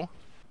through.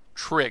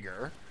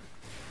 Trigger.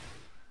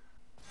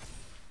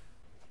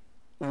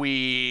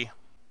 We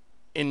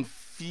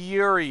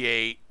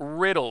infuriate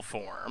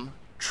Riddleform.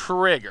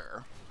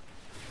 Trigger.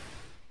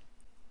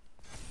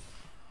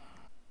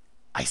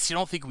 I still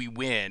don't think we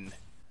win.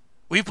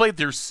 We've played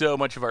through so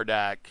much of our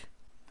deck.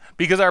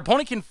 Because our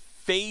opponent can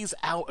phase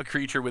out a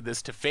creature with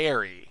this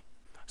Teferi.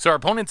 So our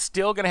opponent's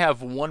still going to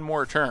have one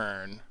more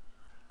turn.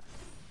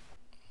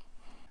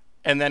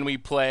 And then we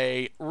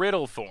play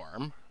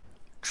Riddleform.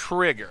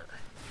 Trigger.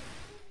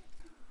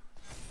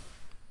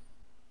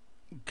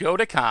 Go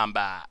to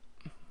combat.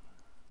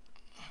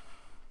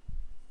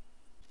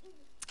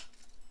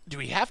 Do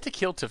we have to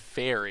kill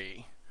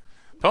Teferi?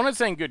 Opponent's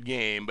saying good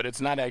game, but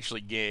it's not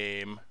actually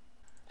game.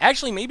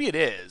 Actually, maybe it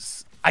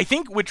is. I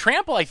think with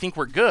Trample, I think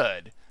we're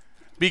good.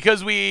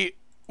 Because we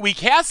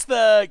cast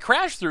the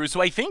Crash Through,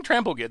 so I think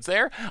Trample gets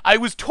there. I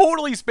was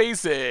totally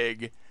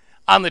spacing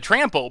on the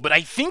Trample, but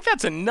I think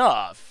that's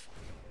enough.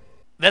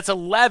 That's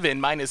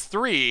 11 minus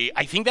 3.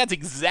 I think that's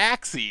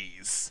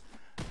Xaxes.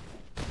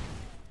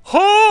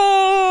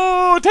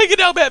 Oh, take it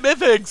down, Bat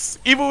Mythics,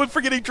 even with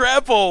forgetting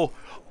Trample.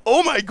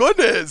 Oh my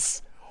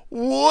goodness.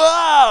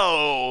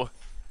 Wow.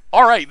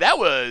 All right, that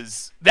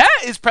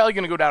is probably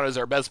going to go down as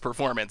our best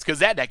performance, because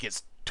that deck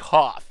is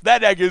tough. That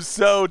deck is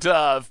so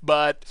tough,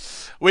 but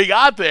we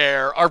got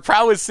there. Our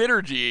prowess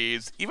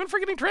synergies, even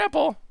forgetting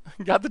trample,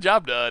 got the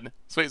job done.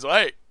 Sweet. All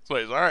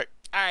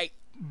right.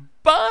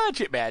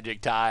 Budget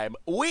magic time.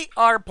 We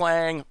are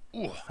playing.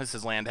 Ooh, this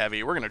is land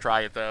heavy. We're gonna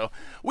try it though.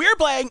 We are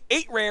playing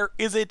 8 rare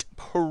Izzet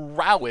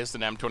Prowess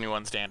in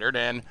M21 standard,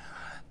 and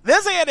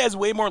this hand has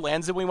way more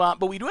lands than we want,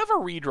 but we do have a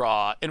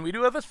redraw and we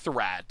do have a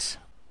threat.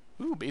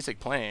 Ooh, basic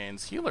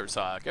planes, Healer's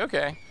Hawk.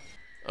 Okay.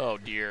 Oh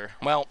dear.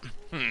 Well,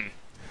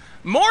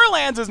 more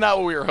lands is not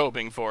what we were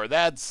hoping for.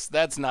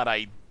 That's not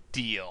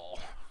ideal.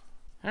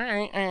 All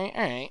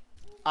right.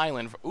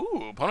 Island.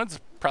 Ooh, opponent's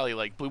probably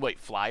like blue-white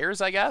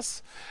flyers, I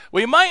guess.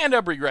 We might end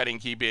up regretting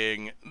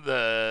keeping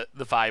the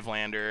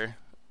 5-lander,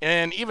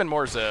 and even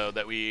more so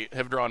that we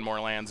have drawn more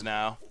lands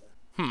now.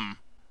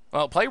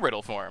 Well, play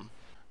Riddleform.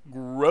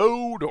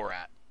 Grow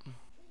Dorat.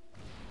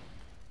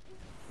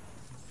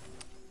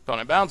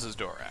 Opponent bounces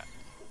Dorat.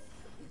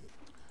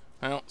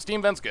 Well,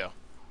 Steam Vents go.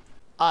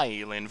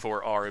 Island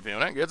for our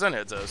opponent gets and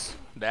hits us.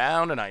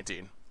 Down to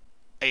 19.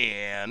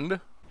 And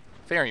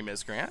Fairy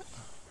Miscreant.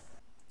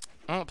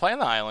 Oh, play on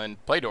the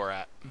island. Play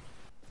Dorat.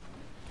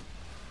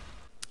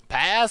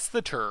 Pass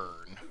the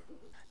turn.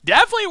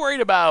 Definitely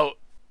worried about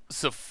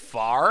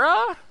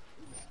Safara?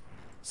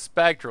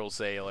 Spectral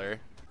Sailor.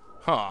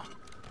 Huh.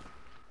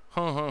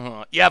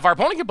 Yeah, if our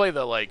opponent can play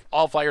the, like,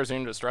 all flyers are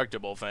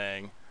indestructible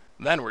thing,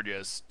 then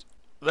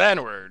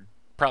we're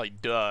probably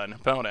done.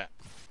 Opponent.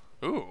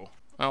 Ooh.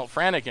 Well,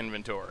 Frantic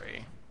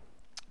Inventory.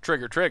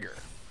 Trigger.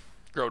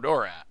 Grow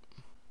Dorat.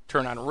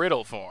 Turn on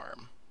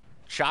Riddleform.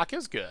 Shock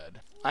is good.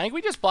 I think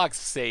we just block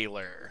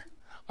Sailor.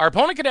 Our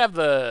opponent could have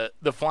the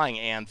Flying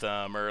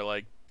Anthem or,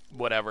 like,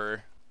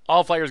 whatever.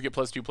 All flyers get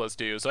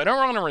 +2/+2, so I don't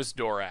want to risk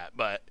Dorat,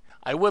 but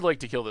I would like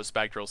to kill the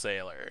Spectral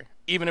Sailor,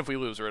 even if we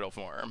lose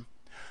Riddleform.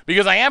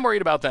 Because I am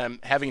worried about them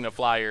having the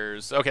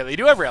flyers. Okay, they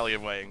do have Rally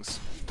of Wings.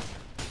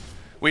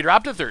 We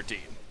drop to 13.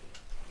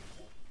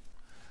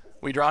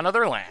 We draw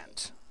another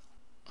land.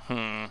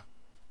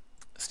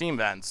 Steam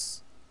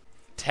Vents.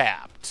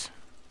 Tapped.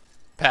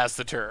 Pass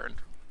the turn.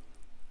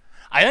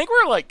 I think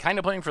we're, like, kind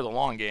of playing for the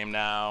long game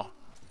now.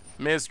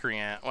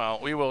 Miscreant. Well,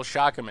 we will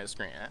shock a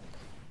Miscreant.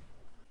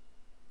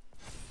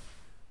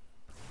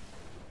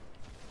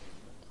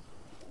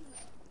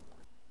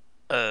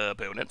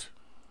 Opponent.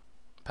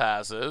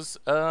 Passes.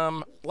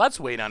 Let's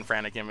wait on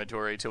Frantic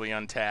Inventory till we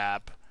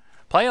untap.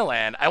 Play a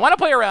land. I want to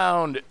play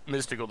around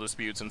Mystical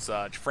Disputes and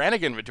such.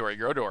 Frantic Inventory,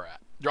 grow Dorat.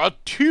 Draw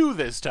 2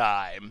 this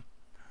time.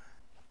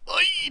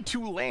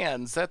 2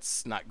 lands.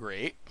 That's not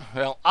great.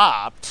 Well,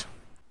 opt.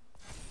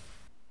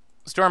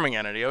 Storming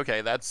Entity.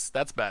 Okay, that's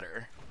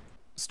better.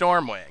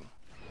 Stormwing.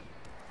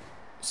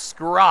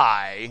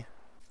 Scry.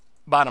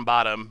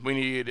 Bottom.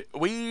 We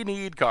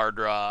need card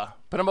draw.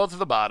 Put them both to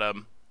the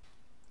bottom.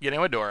 Get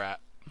in with Dorat.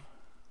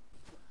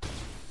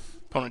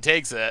 Opponent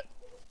takes it.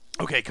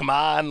 Okay, come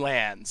on,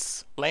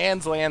 lands.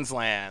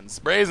 Lands.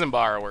 Brazen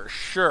Borrower,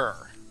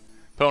 sure.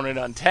 Opponent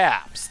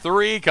untaps.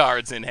 3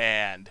 cards in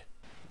hand.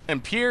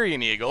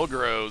 Empyrean Eagle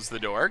grows the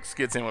Dorks.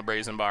 Gets in with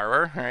Brazen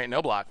Borrower. All right,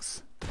 no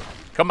blocks.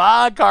 Come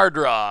on, card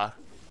draw.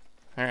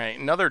 All right,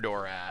 another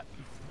Dorat.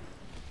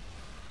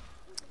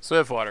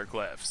 Swiftwater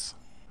Cliffs.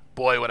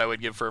 Boy, what I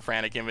would give for a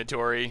Frantic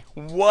Inventory.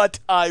 What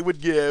I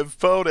would give.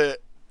 Opponent.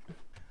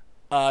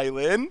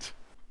 Island.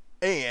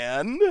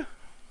 And...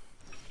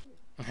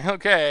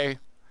 okay.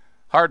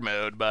 Hard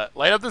mode, but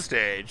light up the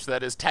stage.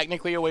 That is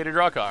technically a way to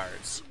draw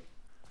cards.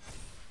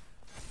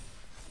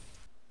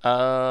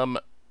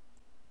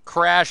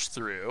 Crash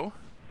through.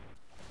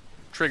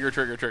 Trigger,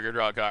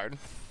 draw a card.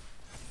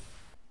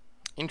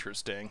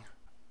 Interesting.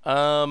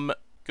 Go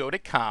to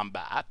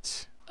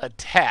combat.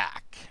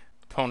 Attack.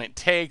 Opponent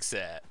takes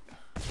it.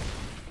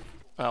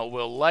 Well,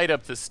 we'll light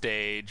up the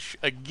stage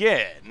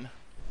again.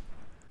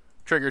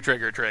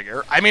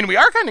 Trigger. I mean, we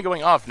are kind of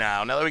going off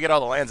now that we get all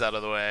the lands out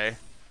of the way.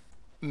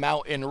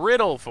 Mountain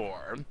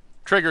Riddleform.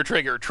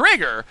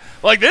 Trigger.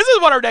 Like, this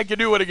is what our deck can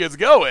do when it gets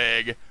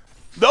going.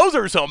 Those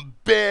are some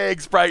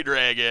big Sprite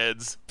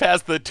Dragons.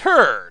 Pass the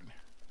turn.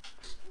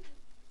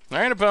 All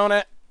right,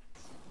 opponent.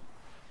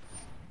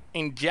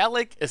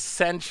 Angelic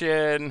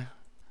Ascension.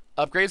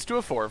 Upgrades to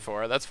a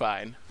 4/4. That's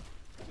fine.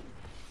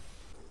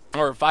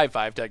 Or a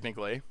 5/5,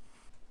 technically.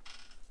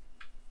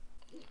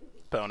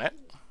 Opponent.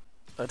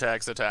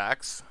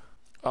 Attacks.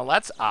 Well,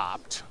 let's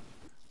opt.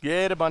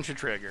 Get a bunch of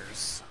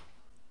triggers.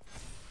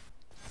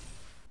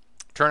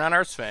 Turn on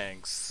our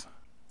Sphinx.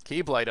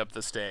 Keep light up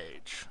the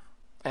stage.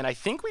 And I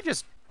think we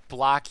just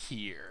block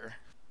here.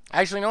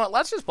 Actually, you know what?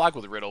 Let's just block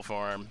with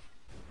Riddleform.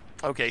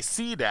 Okay,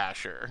 Sea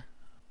Dasher.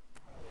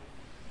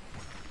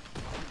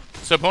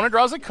 So opponent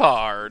draws a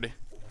card.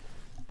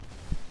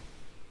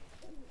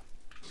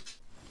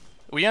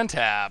 We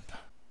untap.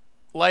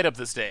 Light up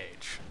the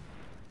stage.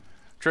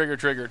 Trigger.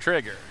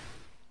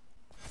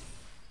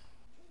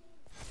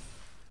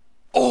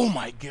 Oh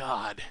my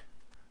god.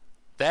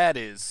 That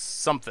is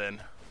something.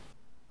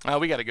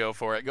 We gotta go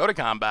for it. Go to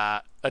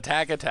combat.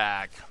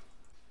 Attack.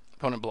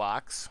 Opponent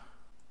blocks.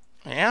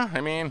 Yeah,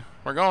 I mean,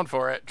 we're going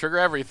for it. Trigger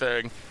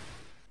everything.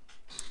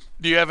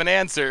 Do you have an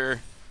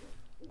answer?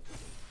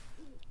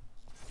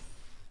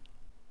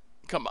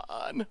 Come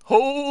on.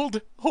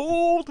 Hold.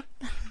 Hold.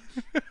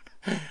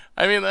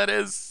 I mean, that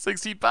is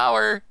 16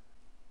 power.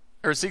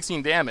 Or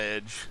 16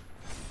 damage.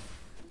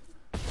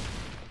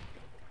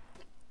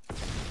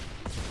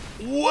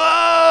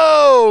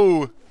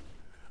 Whoa!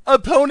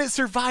 Opponent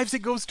survives, it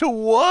goes to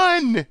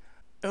 1.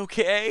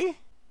 Okay.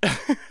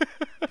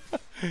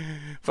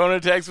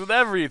 Opponent attacks with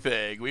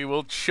everything. We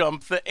will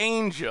chump the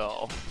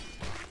angel.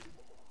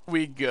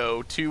 We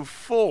go to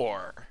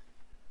 4.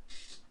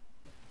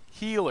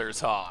 Healer's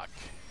Hawk.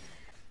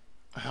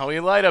 How we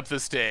light up the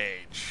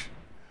stage.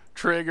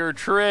 Trigger,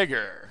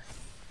 trigger.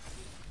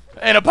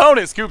 And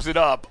opponent scoops it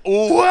up.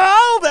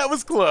 Wow, that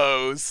was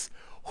close.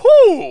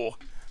 Whew!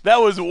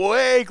 That was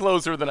way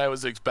closer than I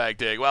was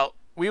expecting. Well,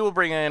 we will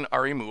bring in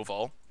our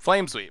removal.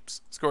 Flame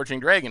Sweeps. Scorching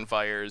Dragon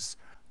Fires.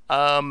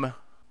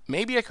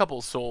 Maybe a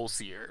couple Soul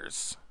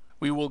Seers.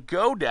 We will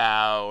go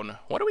down.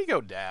 What do we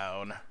go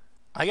down?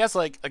 I guess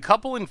like a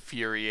couple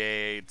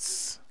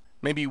Infuriates.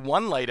 Maybe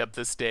 1 light up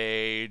the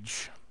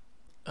stage.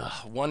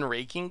 1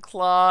 Raking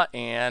Claw.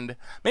 And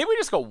maybe we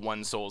just go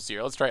 1 Soul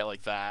Seer. Let's try it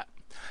like that.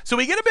 So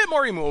we get a bit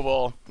more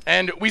removal.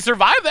 And we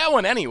survived that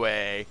one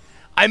anyway.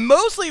 I'm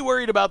mostly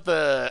worried about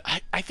the...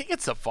 I think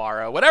it's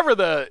Safara. Whatever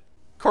the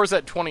Core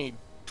Set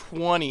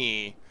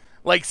 2020...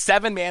 Like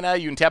 7 mana,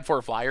 you can tap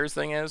 4 flyers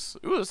thing is.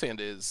 Ooh, this hand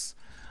is...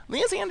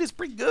 This hand is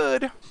pretty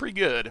good. Pretty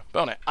good.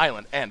 Opponent,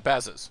 island, and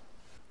passes.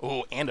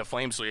 Ooh, and a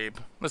Flame Sweep.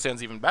 This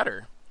hand's even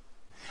better.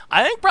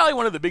 I think probably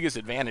one of the biggest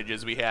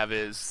advantages we have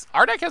is...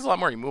 Our deck has a lot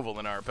more removal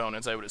than our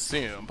opponents, I would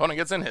assume. Opponent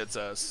gets in, hits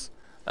us.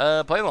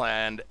 Play the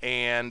land,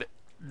 and...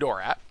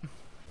 Dorat.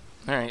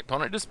 Alright,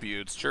 opponent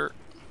disputes, sure.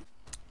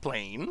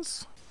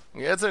 Planes.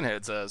 Gets in,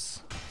 hits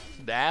us.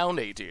 Down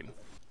 18.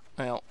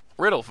 Well,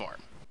 Riddleform.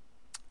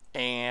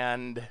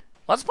 And...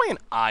 Let's play an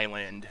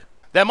island.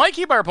 That might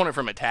keep our opponent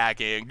from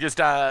attacking, just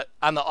on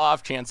the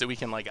off chance that we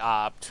can, like,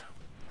 opt.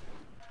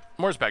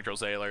 More Spectral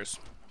Sailors.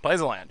 Plays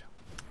a land.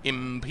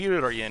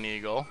 Empyrean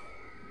Eagle.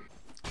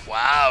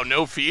 Wow,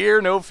 no fear,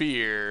 no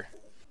fear.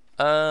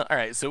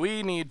 Alright, so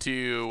we need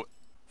to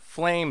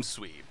Flame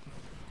Sweep.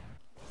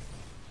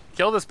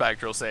 Kill the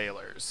Spectral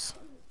Sailors.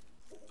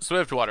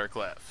 Swiftwater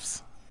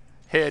Cliffs.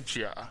 Hit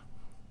ya.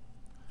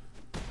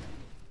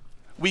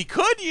 We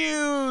could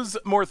use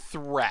more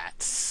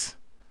threats.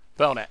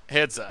 Opponent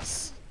hits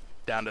us.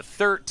 Down to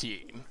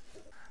 13.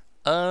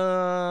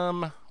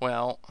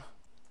 Well,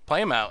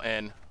 play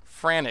Mountain.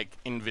 Frantic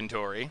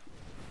Inventory.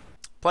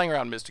 Playing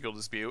around Mystical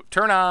Dispute.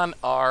 Turn on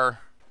our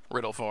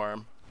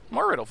Riddleform.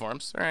 More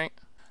Riddleforms, alright.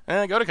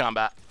 And go to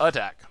combat.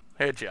 Attack.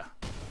 Hit ya.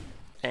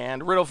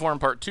 And Riddleform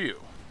Part 2.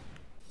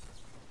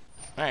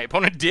 Alright,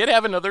 opponent did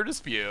have another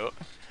dispute.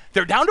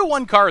 They're down to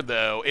 1 card,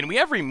 though, and we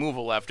have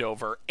removal left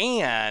over,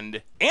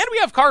 and we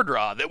have card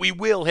draw that we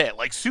will hit.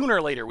 Like, sooner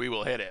or later, we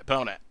will hit it.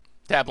 Opponent.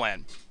 Tap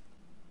land.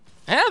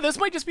 This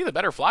might just be the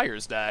better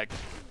Flyers deck.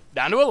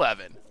 Down to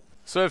 11.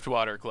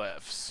 Swiftwater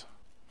Cliffs.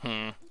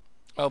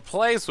 Well,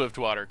 play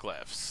Swiftwater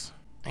Cliffs.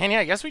 And yeah,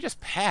 I guess we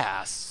just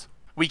pass.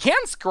 We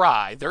can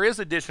scry. There is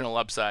additional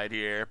upside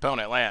here.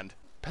 Opponent land.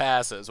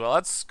 Passes. Well,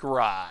 let's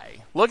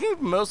scry. Looking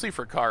mostly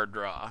for card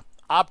draw.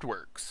 Opt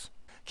works.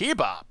 Keep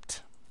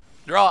opt.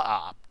 Draw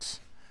opt.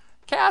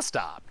 Cast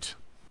opt.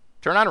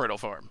 Turn on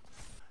Riddleform.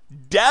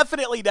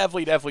 Definitely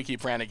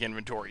keep Frantic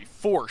Inventory.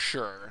 For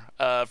sure.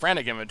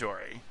 Frantic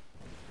Inventory.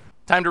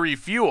 Time to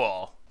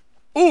refuel.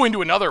 Ooh,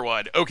 into another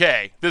one.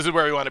 Okay, this is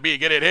where we want to be.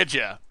 Get it, hit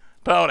ya.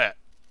 Opponent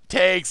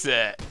takes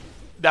it.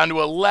 Down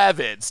to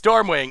 11.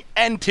 Stormwing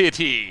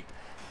Entity.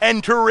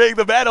 Entering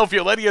the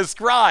battlefield. Letting us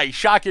scry.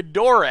 Shock and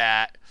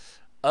Dorat.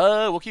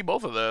 We'll keep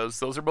both of those.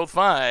 Those are both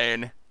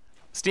fine.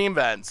 Steam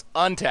Vents.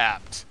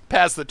 Untapped.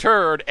 Pass the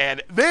turn.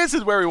 And this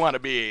is where we want to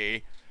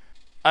be.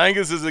 I think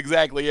this is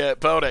exactly it.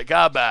 Opponent.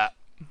 Combat.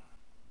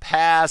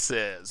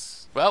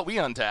 Passes. Well, we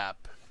untap.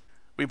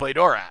 We play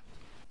Dorat.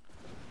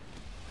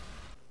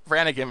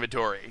 Frantic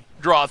Inventory.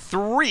 Draw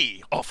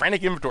 3. Oh,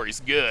 Frantic Inventory's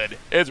good.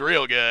 It's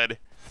real good.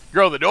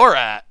 Grow the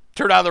Dorat.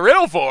 Turn on the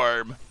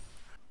Riddleform.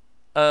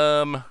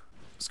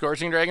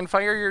 Scorching Dragon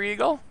Fire your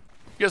Eagle.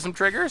 You got some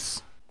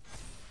triggers?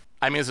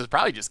 I mean, this is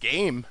probably just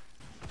game.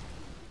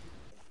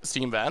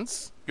 Steam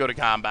Vents. Go to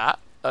combat.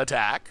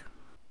 Attack.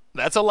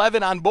 That's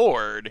 11 on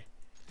board.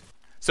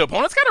 So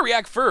opponent's got to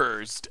react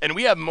first, and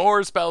we have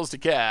more spells to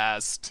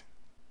cast.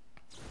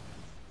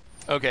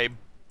 Okay,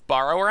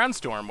 Borrower on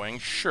Stormwing,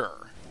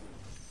 sure.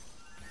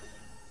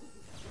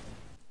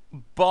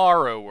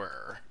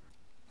 Borrower.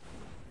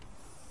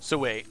 So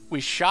wait,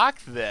 we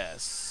shock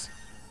this.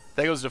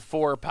 That goes to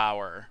 4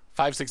 power.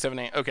 5, 6, 7,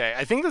 8. Okay,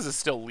 I think this is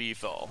still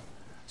lethal.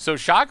 So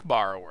shock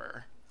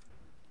Borrower.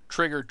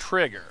 Trigger,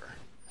 trigger.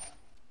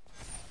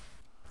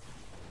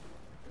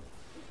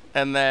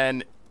 And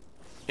then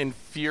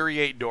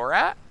Infuriate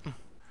Dorat?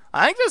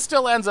 I think this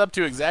still ends up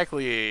to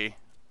exactly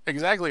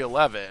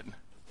 11.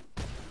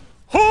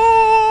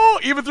 Oh,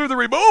 even through the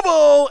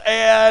removal,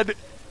 and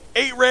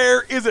 8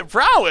 rare Izzet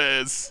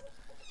Prowess.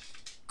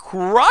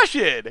 Crush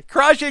it,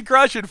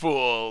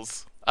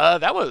 fools.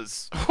 That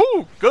was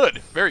good,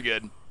 very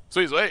good.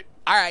 Sweet, sweet.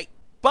 All right.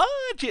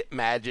 budget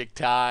magic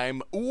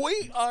time.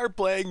 We are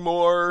playing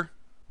more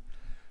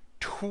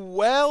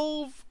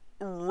 12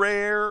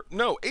 rare,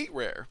 no, 8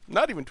 rare,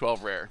 not even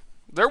 12 rare.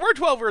 There were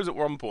 12 rares at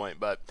one point,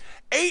 but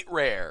 8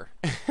 rare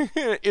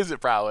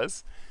Izzet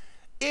Prowess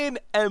in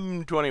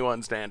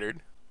M21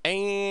 standard.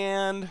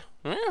 And,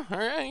 yeah,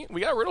 alright,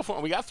 we got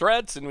Riddleform, we got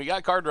threats, and we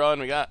got card draw,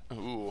 and we got,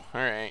 ooh,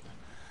 alright.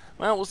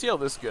 Well, we'll see how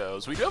this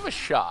goes. We do have a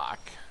shock.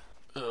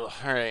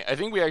 Alright, I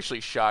think we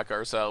actually shock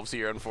ourselves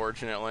here,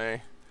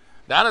 unfortunately.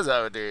 That is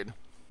how it, dude.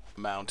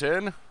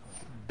 Mountain.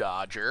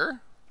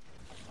 Dodger.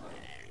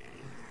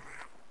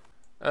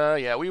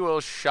 Yeah, we will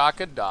shock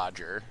a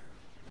Dodger.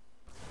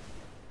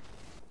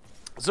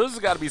 So this has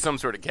got to be some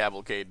sort of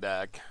cavalcade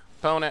deck.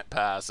 Opponent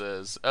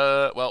passes.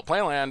 Well,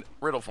 play land,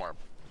 Riddleform.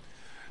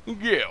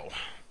 Go.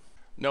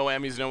 No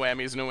whammies, no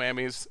whammies, no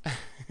whammies.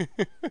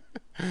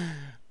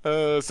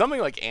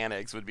 Something like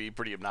Annex would be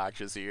pretty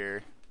obnoxious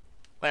here.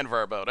 Land for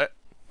our opponent.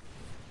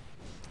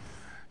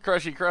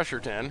 Crushy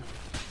Crusherton.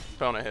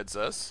 Opponent hits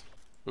us.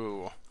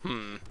 Ooh,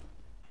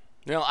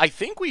 Now, I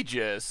think we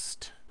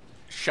just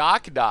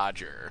shock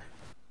Dodger.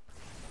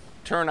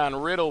 Turn on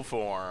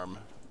Riddleform.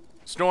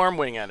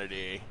 Stormwing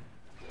Entity.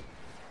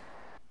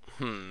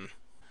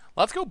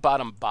 Let's go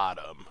bottom.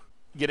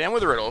 Get in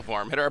with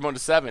Riddleform. Hit our opponent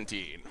to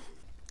 17.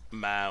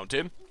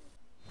 Mountain.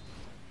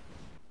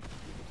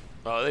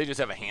 Oh, they just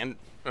have a hand.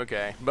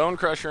 Okay. Bone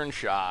Crusher and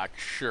Shock.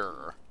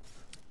 Sure.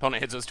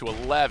 Opponent hits us to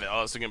 11.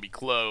 Oh, this is going to be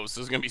close.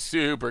 This is going to be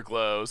super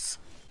close.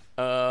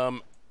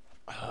 Well,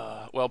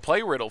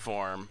 play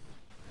Riddleform.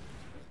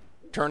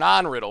 Turn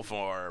on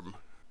Riddleform.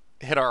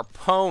 Hit our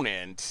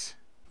opponent.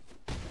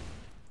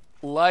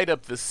 Light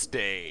up the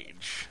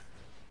stage.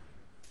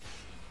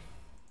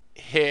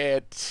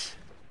 Hit.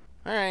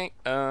 Alright.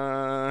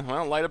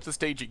 Well, light up the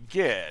stage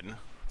again.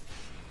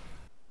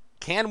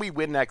 Can we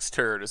win next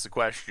turn is the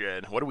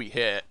question. What do we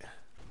hit?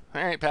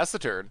 Alright, pass the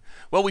turn.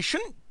 Well, we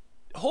shouldn't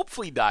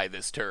hopefully die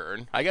this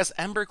turn. I guess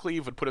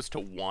Embercleave would put us to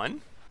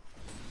 1.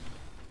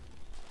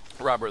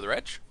 Robber the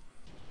Rich.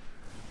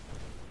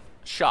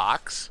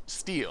 Shocks.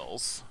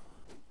 Steals.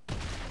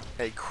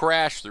 A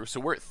crash through.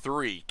 So we're at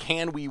 3.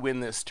 Can we win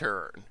this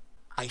turn?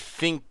 I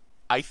think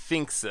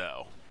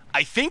so.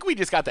 I think we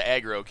just got the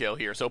aggro kill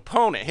here. So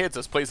opponent hits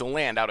us, plays a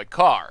land out of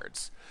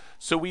cards.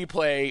 So we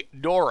play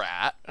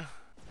Dorat.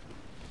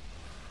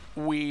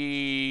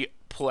 We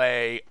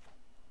play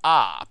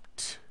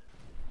Opt.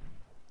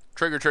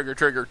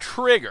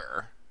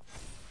 Trigger.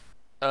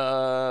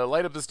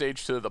 Light up the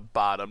stage to the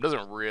bottom.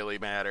 Doesn't really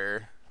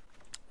matter.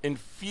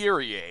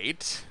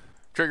 Infuriate.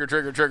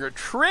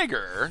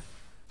 Trigger.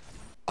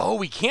 Oh,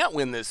 we can't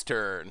win this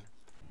turn.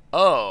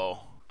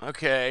 Oh,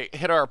 okay.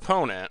 Hit our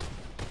opponent.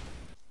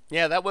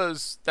 Yeah, that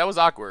was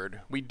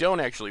awkward. We don't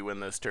actually win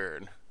this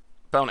turn.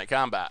 Opponent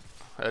combat.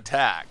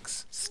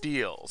 Attacks.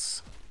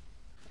 Steals.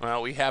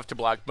 Well, we have to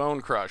block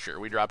Bone Crusher.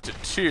 We drop to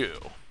 2.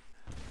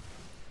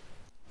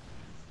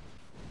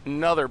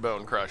 Another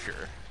Bone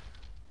Crusher.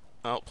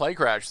 Oh, play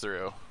Crash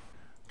Through.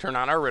 Turn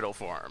on our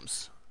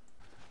Riddleforms.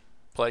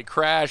 Play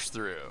Crash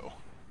Through.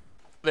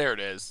 There it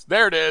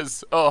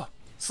is. Oh,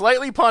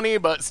 slightly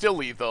punny, but still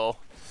lethal.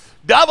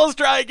 Double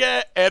strike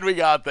it, and we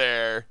got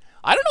there.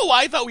 I don't know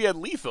why I thought we had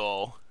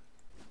lethal.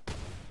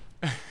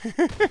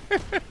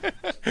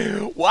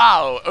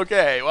 Wow,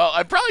 okay, well,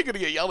 I'm probably going to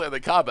get yelled at in the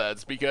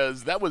comments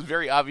because that was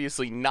very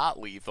obviously not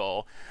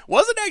lethal.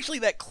 Wasn't actually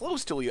that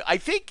close to lethal. I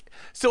think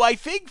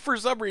for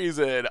some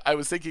reason, I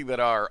was thinking that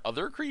our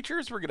other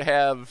creatures were going to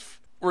have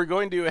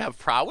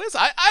prowess.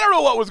 I don't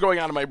know what was going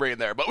on in my brain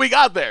there, but we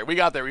got there. We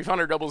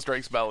found our double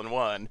strike spell and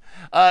won.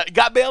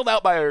 Got bailed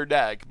out by our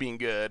deck being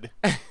good.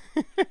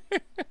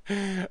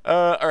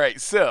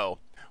 Alright, so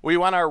we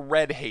want our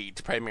red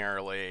hate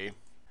primarily.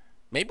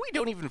 Maybe we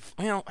don't even,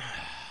 well,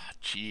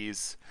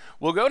 jeez.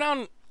 We'll go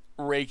down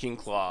Raking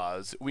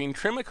Claws. We can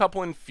trim a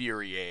couple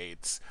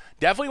Infuriates.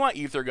 Definitely want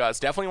Ether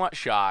Gust. Definitely want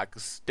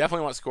Shocks.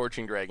 Definitely want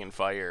Scorching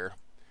Dragonfire.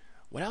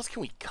 What else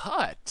can we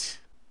cut?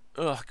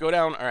 Ugh, go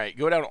down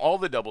all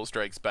the double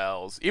strike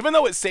spells. Even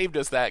though it saved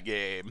us that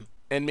game.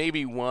 And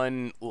maybe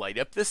one light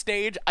up the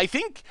stage. I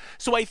think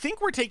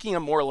we're taking a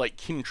more like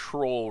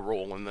control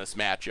role in this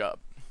matchup.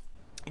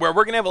 Where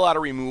we're going to have a lot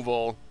of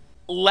removal.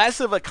 Less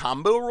of a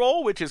combo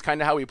role, which is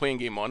kind of how we play in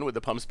game 1 with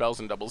the pump spells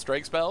and double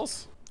strike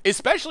spells.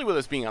 Especially with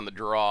us being on the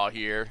draw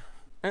here.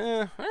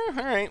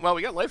 Alright, well,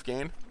 we got life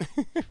gain.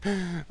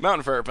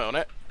 Mountain for our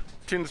opponent.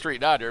 Tin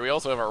Street Dodger. We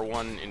also have our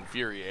 1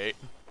 Infuriate.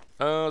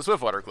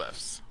 Swiftwater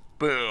Cliffs.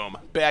 Boom.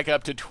 Back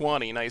up to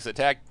 20. Nice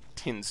attack,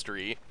 Tin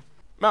Street.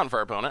 Mountain for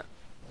our opponent.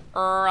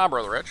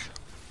 Robber the Rich.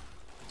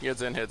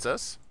 Gets in, hits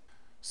us.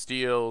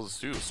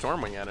 Steals. Ooh,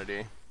 Stormwing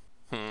Entity.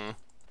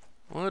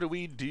 What do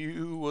we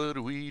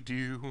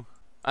do?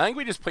 I think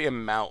we just play a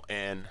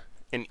Mountain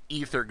and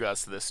Ether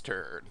Gust this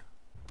turn.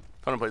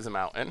 Opponent plays a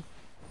Mountain.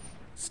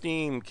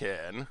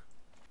 Steamkin.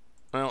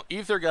 Well,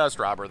 Ether Gust,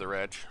 Robber the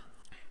Rich.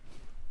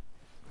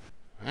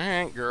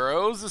 Alright,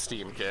 grows the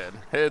Steamkin.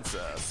 Hits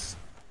us.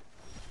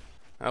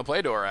 I'll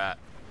play Dorat.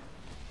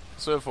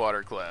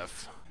 Swiftwater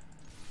Cliff.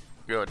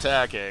 Go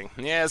attacking.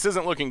 Yeah, this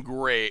isn't looking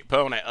great.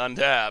 Opponent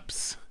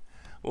untaps.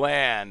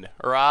 Land.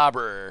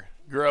 Robber.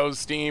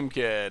 Grows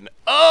Steamkin.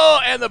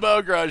 Oh, and the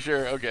Bone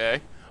Crusher.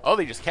 Okay. Oh,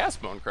 they just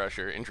cast Bone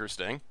Crusher.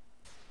 Interesting.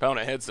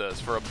 Opponent hits us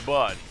for a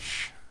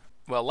bunch.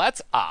 Well,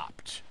 let's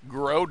opt.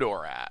 Grow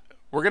Dorat.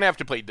 We're going to have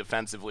to play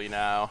defensively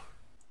now.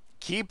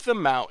 Keep the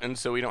mountain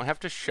so we don't have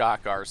to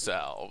shock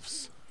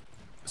ourselves.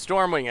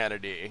 Stormwing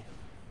Entity.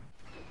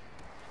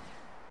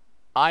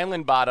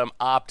 Island bottom,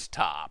 opt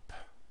top.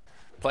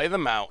 Play the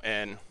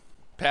mountain.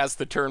 Pass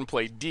the turn,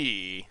 play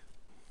D.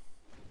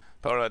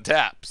 Opponent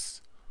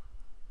taps.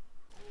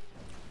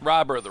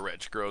 Robber of the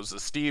Rich grows the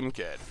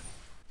Steamkin.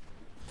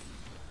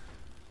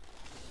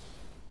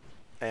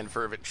 And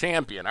Fervent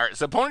Champion. Alright,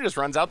 so opponent just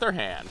runs out their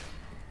hand.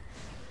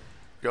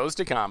 Goes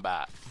to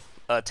combat.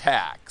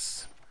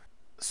 Attacks.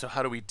 So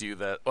how do we do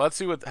that? Well, let's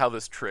see how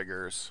this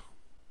triggers.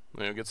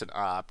 It gets an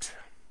opt.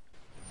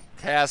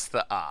 Cast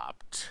the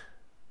opt.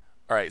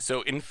 Alright,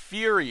 so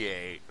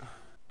Infuriate.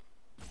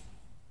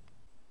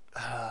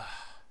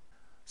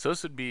 So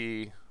this would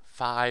be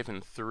 5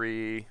 and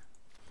 3.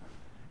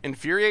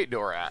 Infuriate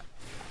Dorat.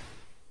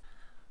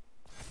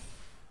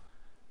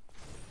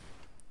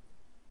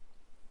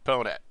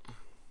 Opponent.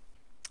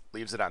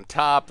 Leaves it on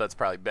top. That's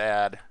probably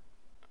bad.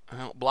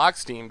 Block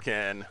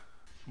Steamkin.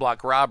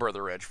 Block Robber of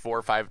the Rich.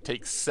 4, 5,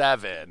 take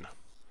 7.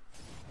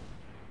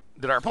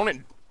 Did our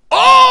opponent...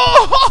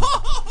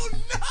 Oh,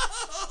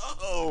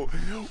 no!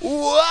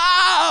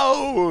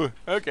 Wow!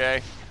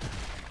 Okay.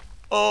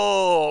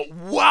 Oh,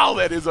 wow,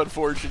 that is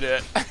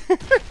unfortunate.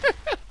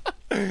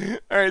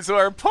 Alright, so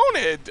our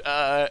opponent,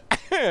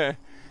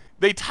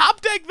 they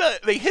top deck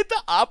they hit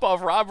the op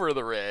off Robber of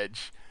the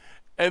Ridge,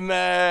 and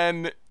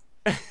then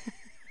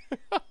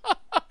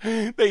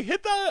they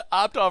hit the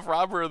opt off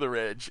Robber of the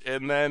Ridge,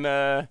 and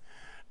then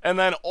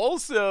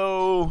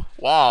also,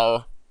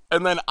 wow,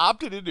 and then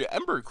opted into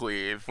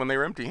Embercleave when they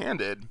were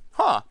empty-handed.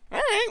 Huh.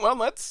 Alright, well,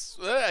 that's,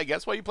 I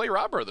guess why you play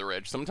Robber of the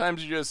Ridge.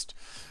 Sometimes you just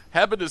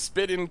happen to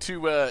spit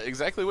into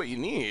exactly what you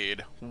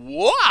need.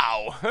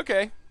 Wow!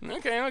 Okay.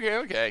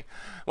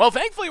 Well,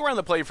 thankfully we're on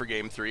the play for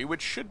Game 3,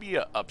 which should be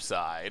an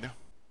upside.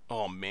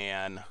 Oh,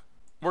 man.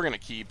 We're going to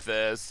keep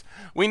this.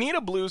 We need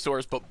a blue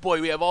source, but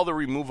boy, we have all the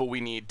removal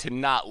we need to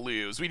not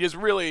lose. We just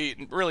really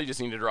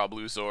just need to draw a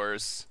blue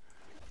source.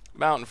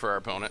 Mountain for our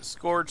opponent.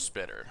 Scourge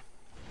Spitter.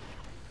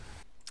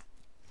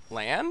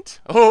 Land?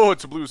 Oh,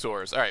 it's a blue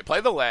source. Alright,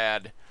 play the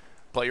lad.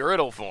 Play your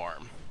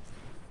Riddleform.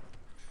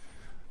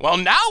 Well,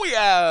 now we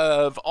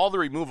have all the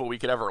removal we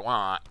could ever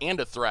want,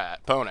 and a threat.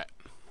 Opponent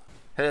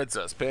hits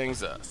us,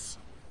 pings us.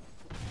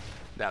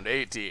 Down to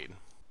 18.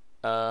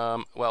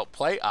 Well,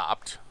 play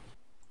opt.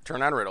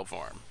 Turn on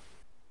Riddleform.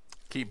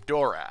 Keep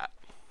Dorat.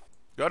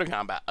 Go to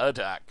combat.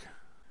 Attack.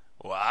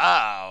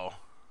 Wow.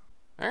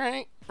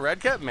 Alright.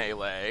 Red Cap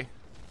melee.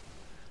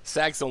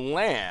 Sacks a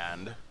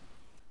land.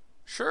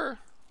 Sure.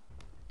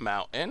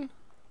 Mountain.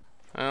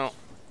 Well,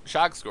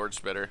 Shock Scourge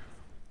Spitter.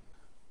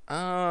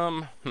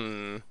 Yeah,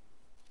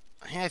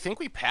 I think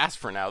we pass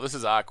for now. This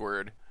is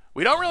awkward.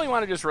 We don't really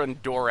want to just run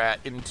Dorat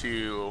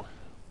into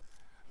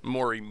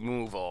more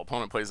removal.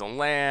 Opponent plays a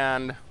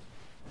land.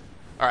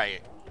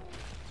 Alright.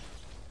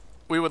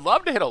 We would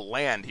love to hit a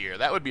land here.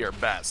 That would be our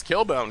best.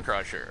 Kill Bone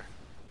Crusher.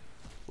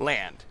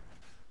 Land.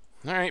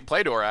 Alright,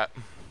 play Dorat.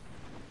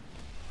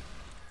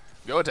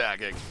 Go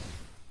attacking.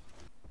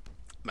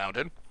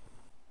 Mounted.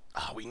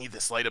 Oh, we need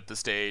this light up the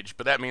stage,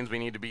 but that means we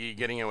need to be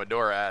getting in with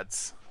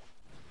Dorats.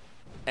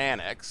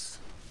 Annex.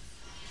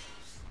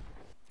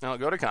 Now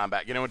go to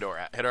combat, get in with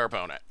Dorat, hit our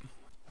opponent.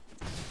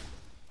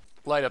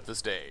 Light up the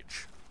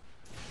stage.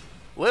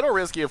 Little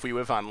risky if we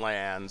whiff on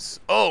lands.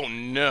 Oh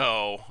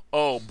no.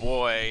 Oh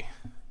boy.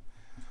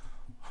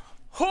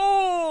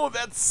 Oh,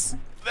 that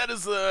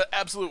is the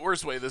absolute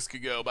worst way this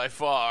could go by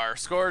far.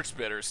 Scourge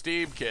Spitter,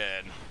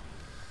 Steamkin.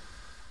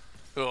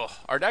 Ugh,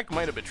 our deck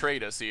might have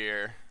betrayed us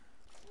here.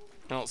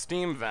 Well,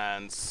 Steam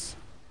Vents.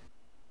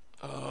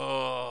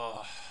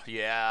 Oh,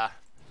 yeah.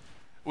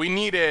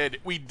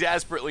 We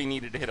desperately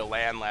needed to hit a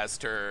land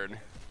last turn.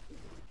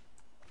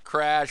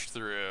 Crash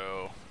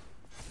through.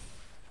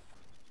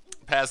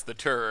 Pass the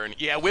turn.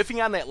 Yeah,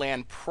 whiffing on that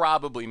land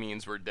probably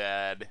means we're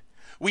dead.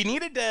 We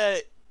needed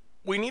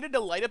to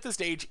light up the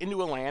stage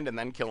into a land and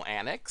then kill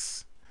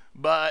Annex.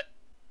 But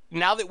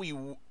now that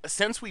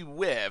since we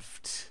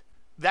whiffed,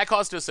 that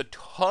cost us a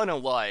ton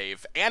of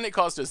life, and it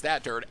cost us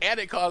that turn, and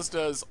it cost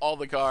us all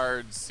the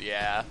cards.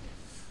 Yeah.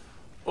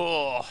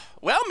 Oh,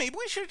 well, maybe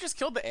we should have just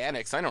killed the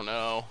Annex. I don't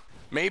know.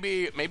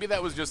 Maybe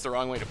that was just the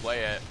wrong way to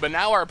play it. But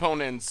now our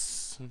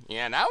opponents,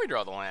 yeah, now we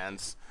draw the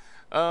lands.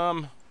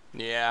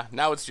 Yeah,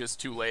 now it's just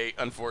too late,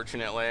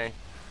 unfortunately.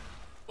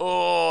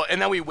 Oh,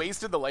 and then we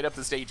wasted the light up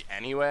the stage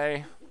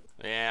anyway.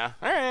 Yeah,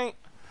 all right.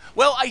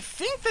 Well, I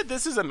think that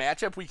this is a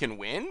matchup we can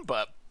win,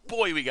 but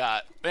boy, we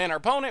got our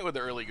opponent with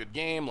an early good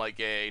game, like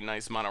a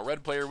nice mono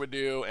red player would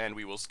do, and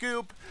we will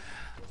scoop.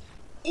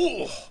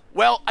 Ooh,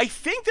 well, I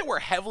think that we're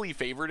heavily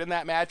favored in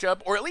that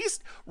matchup, or at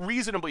least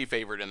reasonably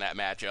favored in that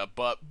matchup,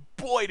 but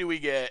boy, do we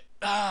get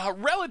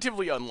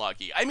relatively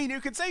unlucky. I mean, you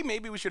could say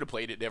maybe we should have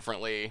played it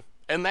differently.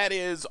 And that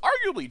is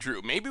arguably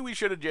true. Maybe we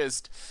should have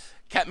just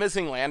kept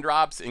missing land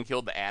drops and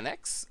killed the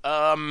Annex.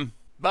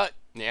 But,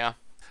 yeah.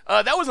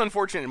 That was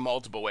unfortunate in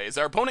multiple ways.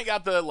 Our opponent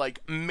got the,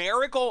 like,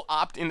 miracle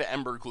opt into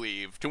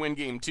Embercleave to win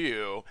game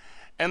 2.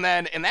 And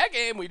then in that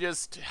game,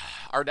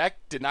 our deck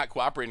did not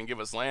cooperate and give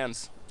us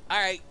lands. All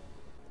right,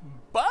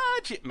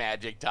 budget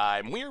magic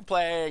time. We are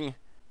playing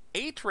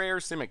 8 rare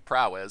Izzet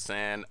Prowess,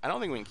 and I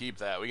don't think we can keep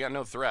that. We got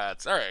no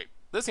threats. All right,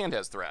 this hand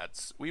has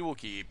threats. We will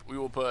keep. We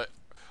will put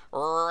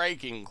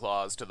Raking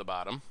Claws to the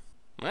bottom.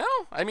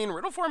 Well, I mean,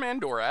 Riddleform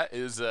and Dorat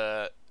is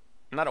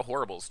not a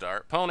horrible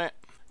start. Opponent,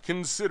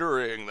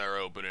 considering their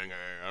opening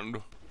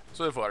hand.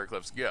 Swiftwater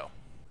Cliffs, go.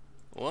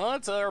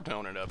 What's our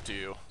opponent up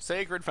to?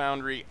 Sacred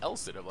Foundry,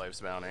 Elcid of Life's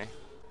Bounty.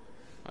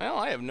 Well,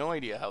 I have no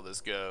idea how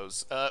this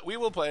goes. We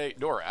will play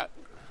Dorat.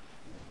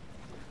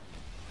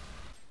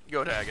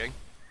 Go tagging.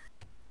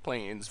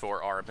 Plains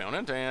for our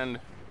opponent, and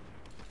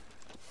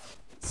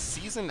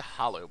Seasoned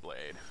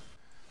Hollowblade.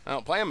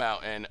 I'll play him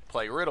out and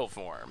play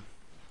Riddleform.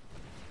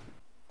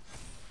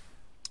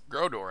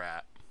 Grow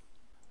Dorat.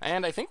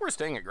 And I think we're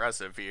staying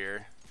aggressive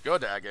here. Go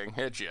tagging,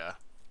 hit ya.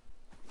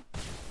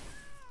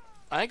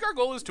 I think our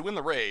goal is to win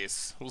the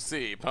race. We'll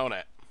see.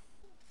 Opponent.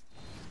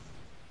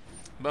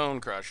 Bone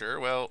Crusher.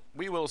 Well,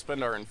 we will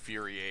spend our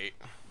Infuriate.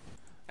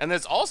 And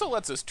this also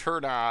lets us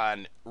turn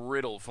on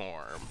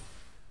Riddleform.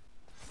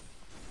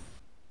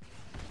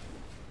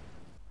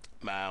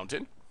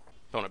 Mountain.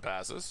 Opponent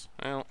passes.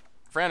 Well,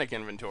 Frantic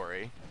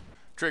Inventory.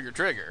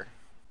 Trigger.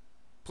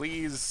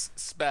 Please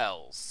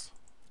spells.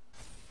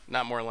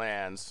 Not more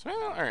lands.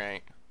 Well,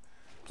 alright.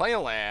 Play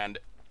a land.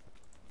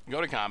 Go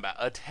to combat.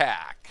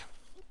 Attack.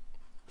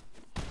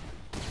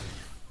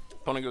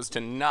 Opponent goes to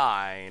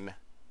 9.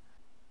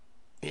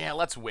 Yeah,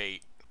 let's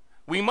wait.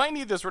 We might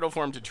need this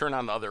Riddleform to turn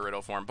on the other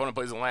Riddleform. Opponent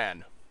plays a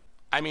land.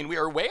 I mean, we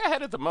are way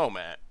ahead at the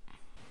moment.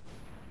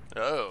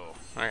 Oh,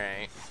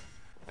 alright.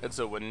 It's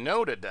a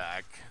Winota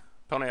deck.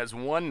 Opponent has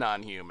 1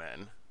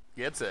 non-human.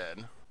 Gets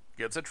in.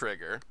 Gets a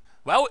trigger.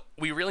 Well,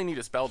 we really need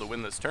a spell to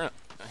win this turn.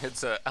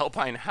 Hits a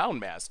Alpine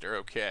Houndmaster.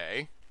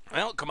 Okay.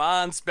 Well, come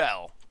on,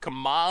 spell.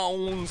 Come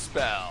on,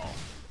 spell.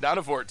 Down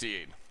to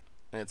 14.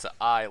 It's an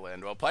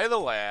island. Well, play the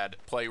land,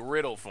 play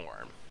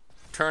Riddleform.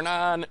 Turn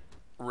on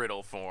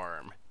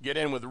Riddleform. Get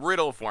in with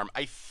Riddleform.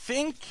 I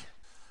think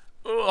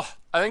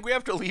we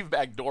have to leave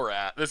back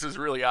Dorat. This is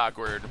really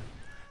awkward.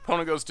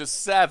 Opponent goes to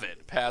 7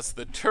 past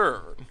the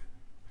turn.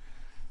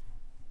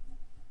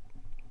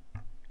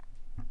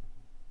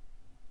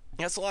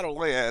 That's a lot of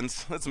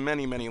lands. That's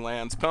many, many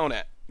lands.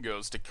 Opponent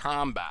goes to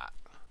combat.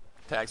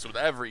 Attacks with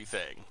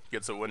everything.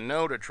 Gets a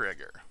Winota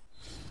trigger.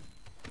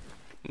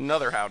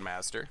 Another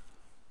Houndmaster.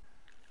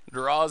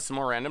 Draws some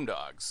more random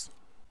dogs.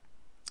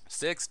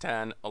 6,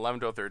 10, 11,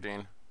 12,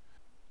 13.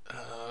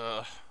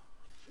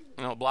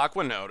 No, block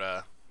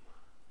Winota.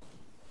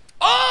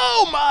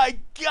 Oh my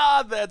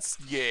god, that's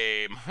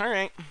game.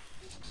 Alright.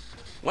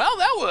 Well,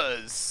 that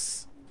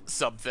was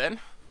something.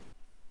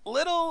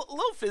 Little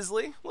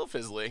fizzly,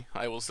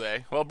 I will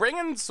say. Well, bring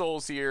in Soul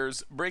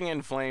Seers, bring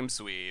in Flame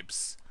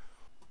Sweeps.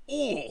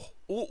 Ooh.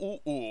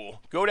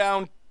 Go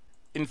down,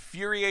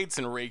 Infuriates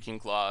and Raking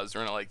Claws, or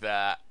anything like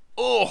that.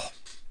 Oh.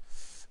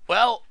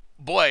 Well,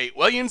 boy,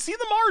 you can see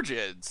the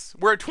margins.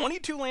 We're a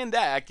 22 land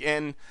deck,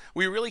 and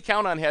we really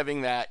count on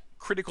having that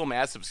critical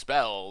mass of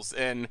spells.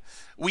 And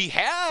we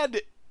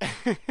had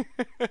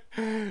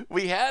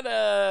we had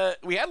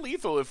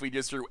lethal if we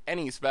just drew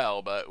any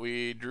spell, but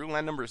we drew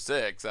land number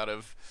 6 out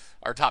of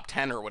our top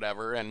 10 or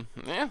whatever. And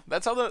yeah,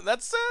 that's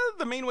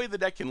the main way the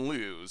deck can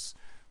lose.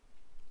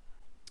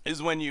 Is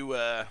when you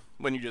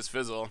just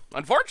fizzle.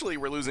 Unfortunately,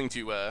 we're losing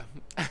to a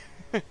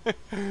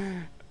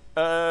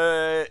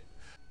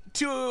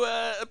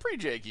pretty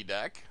janky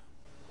deck.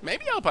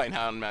 Maybe Alpine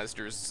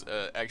Houndmaster's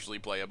actually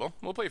playable.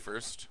 We'll play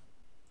first.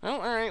 Oh,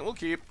 alright, we'll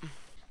keep.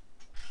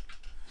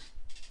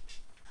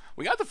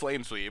 We got the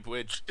Flame Sweep,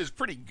 which is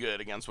pretty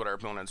good against what our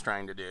opponent's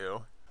trying to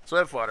do.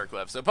 Swiftwater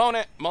Cliffs.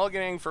 Opponent,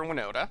 mulliganing for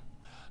Winota.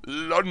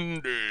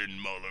 London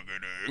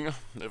mulliganing,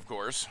 of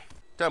course.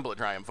 Template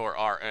Triumph for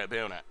our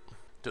opponent.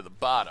 To the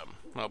bottom.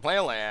 We'll play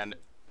a land.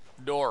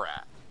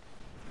 Dorat.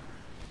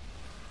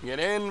 Get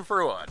in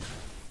for 1.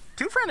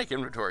 2 Frantic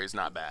Inventory is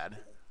not bad.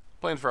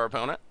 Playing for our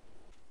opponent.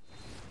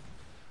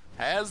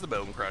 Has the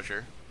Bone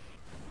Crusher.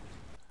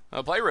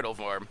 I'll play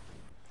Riddleform.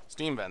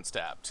 Steam Vents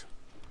tapped.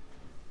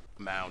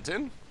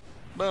 Mountain.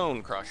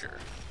 Bone Crusher.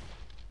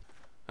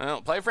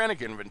 I'll play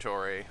Frantic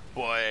Inventory.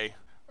 Boy,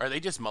 are they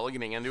just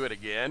mulliganing into it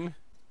again?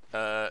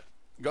 Go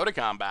to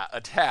combat.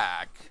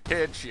 Attack.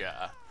 Hit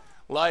ya.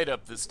 Light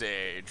up the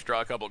stage.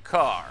 Draw a couple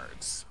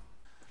cards.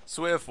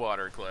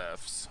 Swiftwater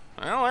Cliffs.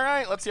 Well,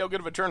 alright, let's see how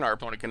good of a turn our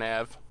opponent can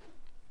have.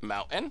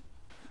 Mountain.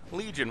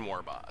 Legion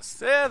Warboss.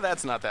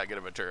 That's not that good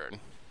of a turn.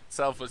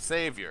 Selfless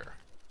Savior.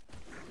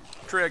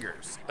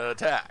 Triggers.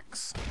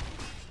 Attacks.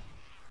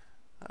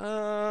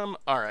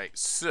 Alright,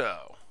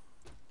 so.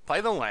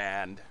 Play the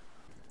land.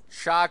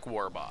 Shock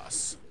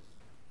Warboss.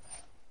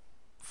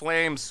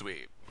 Flame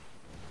Sweep.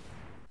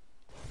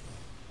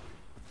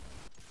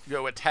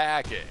 Go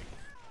attacking.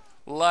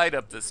 Light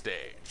up the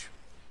stage.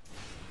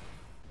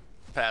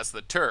 Pass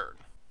the turn.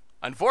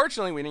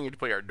 Unfortunately, we didn't get to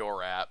play our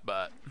Dorat,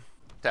 but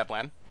tap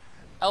land.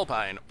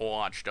 Alpine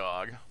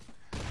Watchdog.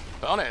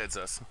 Opponent hits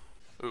us.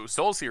 Ooh,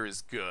 Soulseer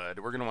is good.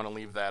 We're going to want to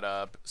leave that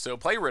up. So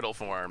play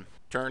Riddleform.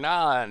 Turn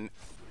on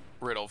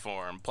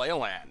Riddleform. Play a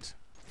land.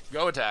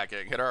 Go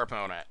attacking. Hit our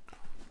opponent.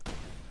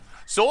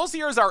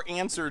 Soulseer is our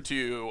answer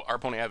to our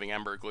opponent having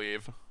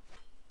Embercleave.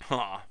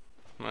 Huh.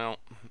 Well,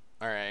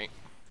 alright.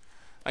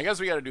 I guess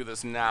we got to do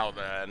this now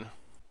then.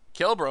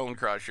 Kill Bone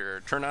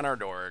Crusher. Turn on our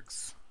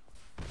Dorks.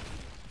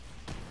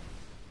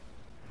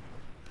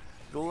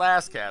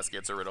 Glass Cast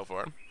gets a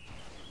Riddleform.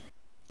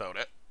 Vote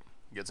it.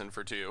 Gets in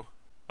for 2.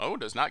 Oh,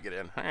 does not get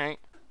in. Alright.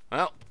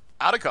 Well,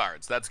 out of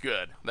cards. That's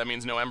good. That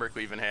means no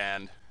Embercleave in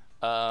hand.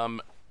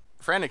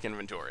 Frantic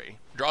Inventory.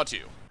 Draw 2.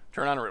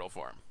 Turn on a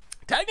Riddleform.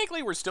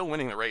 Technically, we're still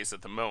winning the race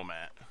at the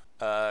moment.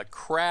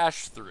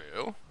 Crash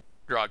through.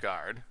 Draw a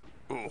card.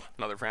 Ooh,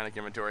 another Frantic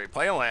Inventory.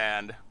 Play a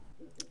land.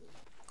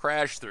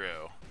 Crash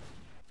through.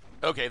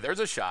 Okay, there's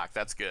a shock.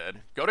 That's good.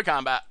 Go to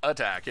combat.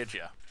 Attack. Hit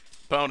ya.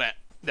 Opponent.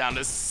 Down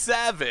to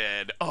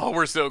 7. Oh,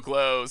 we're so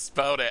close.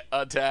 Opponent.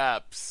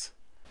 Taps.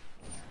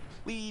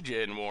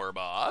 Legion War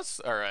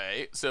Boss.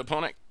 Alright, so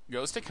opponent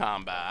goes to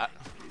combat.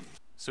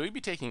 So we'd be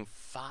taking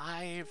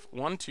 5.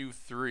 1, 2,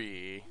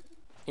 3.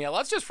 Yeah,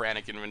 let's just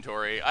Frantic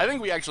Inventory. I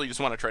think we actually just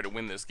want to try to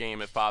win this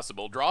game if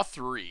possible. Draw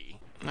 3.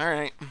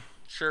 Alright,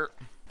 sure.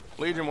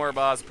 Legion War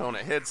Boss,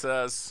 opponent hits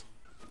us.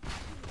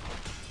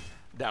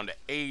 Down to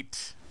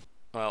 8.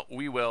 Well,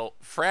 we will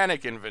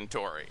Frantic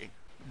Inventory.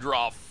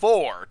 Draw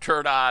 4.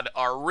 Turn on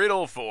our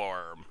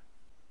Riddleform.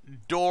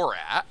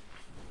 Dorat.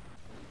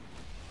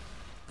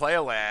 Play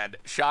a land,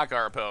 shock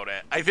our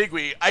opponent. I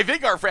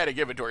think our Frantic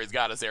Inventory's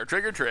got us there.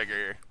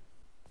 Trigger.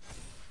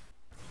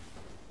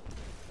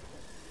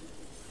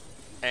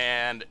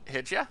 And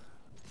hit ya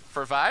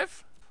for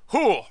 5.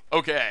 Whew,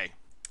 okay.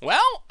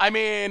 Well, I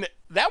mean,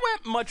 that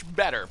went much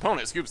better.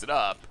 Opponent scoops it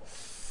up.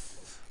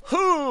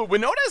 Whew,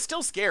 Winona is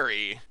still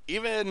scary.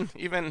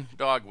 Even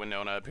dog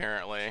Winona,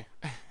 apparently.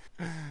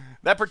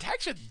 That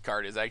protection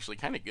card is actually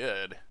kind of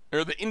good.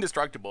 Or the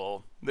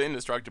indestructible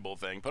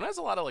thing. Opponent has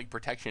a lot of like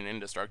protection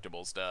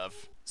indestructible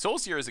stuff.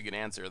 Soulseer is a good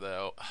answer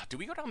though. Do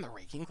we go down the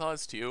Raking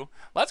Claws too?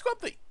 Let's go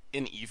up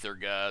in Ether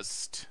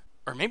Gust.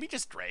 Or maybe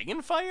just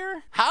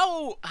Dragonfire?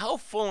 How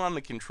full on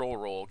the control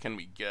roll can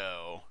we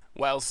go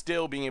while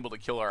still being able to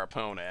kill our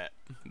opponent?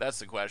 That's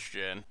the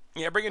question.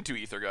 Yeah, bring it to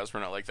Ether Gust. We're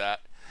not like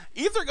that.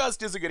 Ether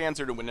Gust is a good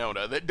answer to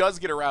Winona. That does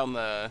get around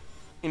the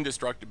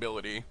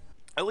indestructibility.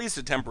 At least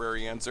a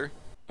temporary answer.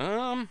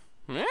 Yeah,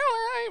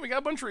 alright, we got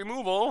a bunch of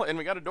removal, and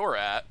we got a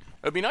Dorat.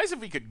 It would be nice if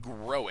we could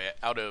grow it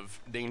out of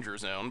danger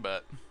zone,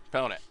 but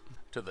opponent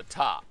to the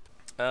top.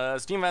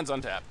 Steam Vents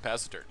untapped,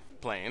 pass the turn.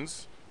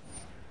 Plains.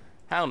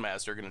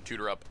 Houndmaster gonna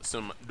tutor up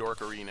some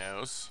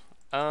Dorkarinos.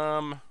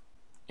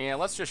 Yeah,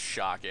 let's just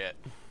shock it.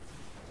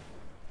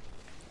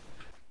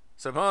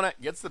 So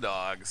opponent gets the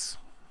dogs.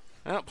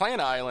 Play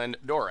an island,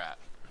 Dorat.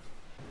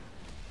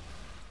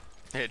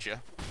 Hit ya.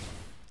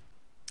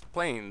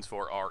 Plains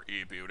for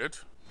RE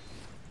Butet.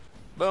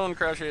 Bone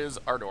Crushes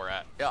our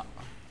Dorat. Yeah.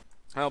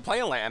 Well, play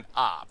a land,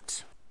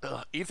 opt.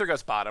 Ugh, Ether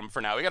Gust bottom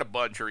for now. We got a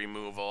bunch of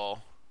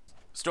removal.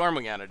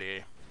 Stormwing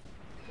Entity.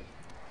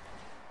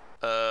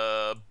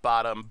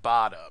 Bottom.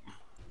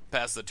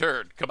 Pass the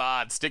turn. Come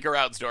on, stick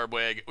around,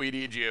 Stormwing. We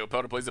need you.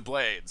 Opponent plays the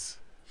Blades.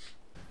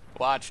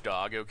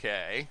 Watchdog,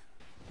 okay.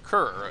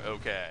 Cur,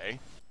 okay.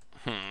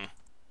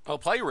 I'll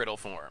play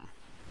Riddleform.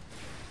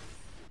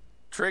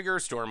 Trigger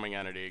Stormwing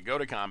Entity. Go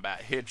to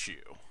combat. Hit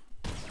you.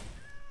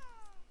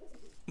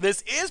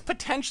 This is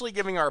potentially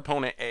giving our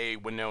opponent a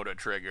Winota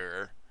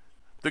trigger.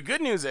 The good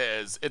news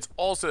is, it's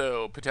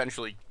also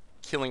potentially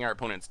killing our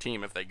opponent's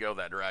team if they go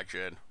that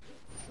direction.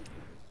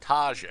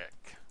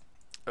 Tajik.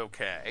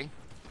 Okay.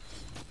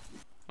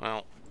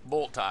 Well,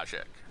 Bolt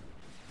Tajik.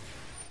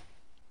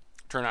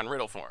 Turn on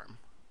Riddleform.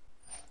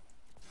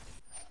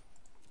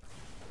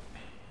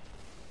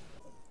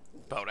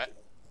 Opponent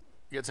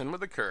gets in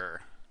with a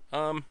Cur.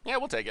 Yeah,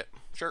 we'll take it.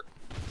 Sure.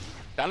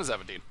 Down to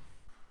 17.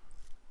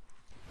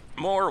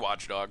 More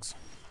Watchdogs.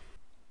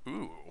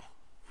 Ooh.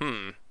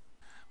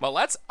 Well,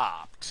 let's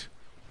opt.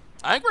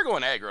 I think we're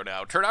going aggro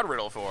now. Turn on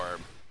Riddleform.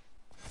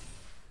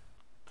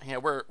 Yeah,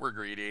 we're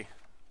greedy.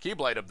 Keep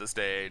light up the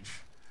stage.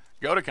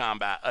 Go to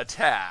combat.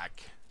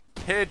 Attack.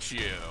 Hit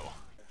you.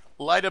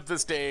 Light up the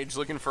stage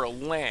looking for a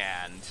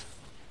land.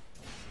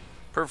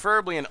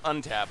 Preferably an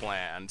untap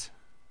land.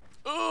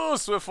 Ooh,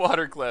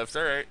 Swiftwater Cliffs.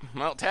 Alright.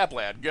 Well, tap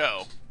land.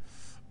 Go.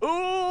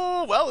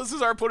 Ooh, well, this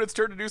is our opponent's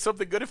turn to do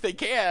something good if they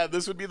can.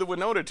 This would be the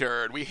Winona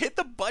turn. We hit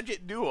the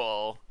budget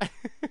duel.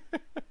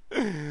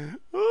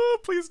 Oh,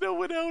 please no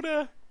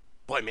Winona.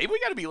 Boy, maybe we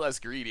gotta be less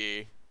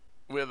greedy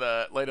with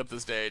light up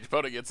the stage.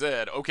 Opponent gets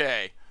in.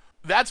 Okay,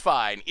 that's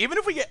fine. Even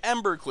if we get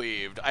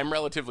Embercleaved, I'm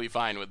relatively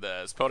fine with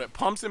this. Opponent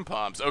pumps and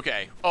pumps.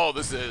 Okay. Oh,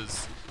 this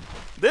is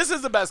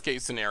the best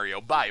case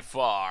scenario by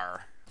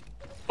far.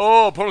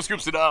 Oh, opponent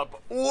scoops it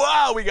up.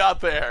 Wow, we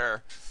got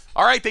there.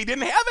 All right, they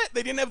didn't have it.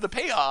 They didn't have the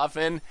payoff.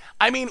 And,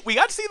 I mean, we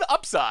got to see the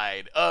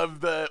upside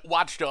of the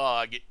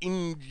Watchdog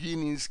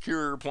Ingenious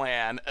Cure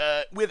plan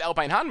with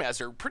Alpine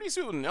Houndmaster pretty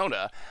soon,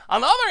 Nona.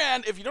 On the other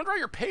hand, if you don't draw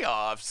your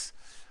payoffs,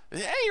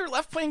 hey, you're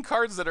left playing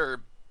cards that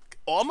are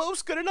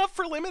almost good enough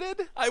for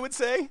limited, I would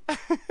say.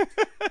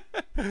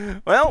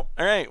 Well,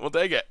 all right, we'll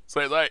take it.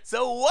 So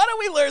what did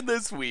we learn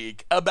this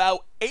week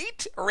about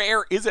 8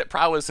 rare Izzet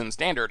Prowess in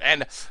Standard?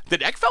 And the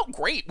deck felt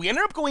great. We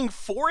ended up going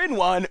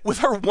 4-1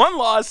 with our one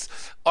loss,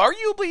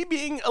 arguably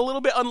being a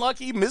little bit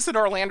unlucky, missing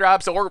our land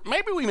drops, or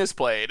maybe we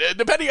misplayed,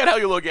 depending on how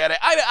you look at it.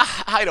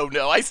 I don't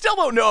know. I still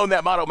don't know in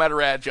that mono meta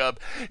matchup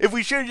if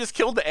we should have just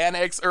killed the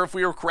Annex, or if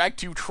we were correct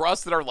to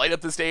trust that our light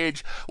up the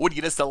stage would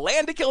get us the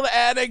land to kill the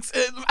Annex.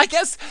 I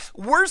guess,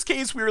 worst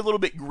case, we were a little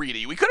bit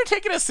greedy. We could have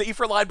taken a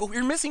safer line, but we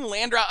were missing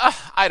land drop.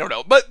 I don't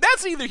know. But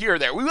that's neither here or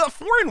there. We went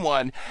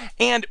 4-1,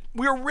 and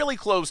we were really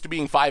close to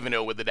being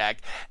 5-0 with the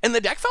deck, and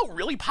the deck felt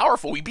really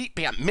powerful. We beat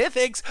Bant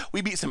Mythics,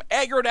 we beat some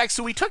aggro decks,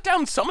 so we took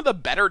down some of the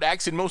better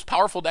decks and most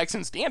powerful decks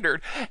in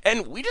Standard,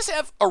 and we just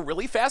have a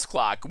really fast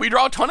clock. We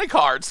draw a ton of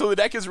cards, so the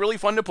deck is really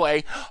fun to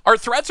play. Our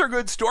threats are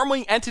good,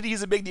 Stormwing Entity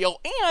is a big deal,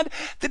 and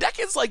the deck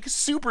is like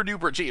super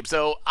duper cheap,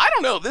 so I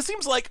don't know, this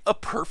seems like a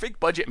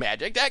perfect budget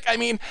Magic deck. I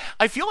mean,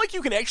 I feel like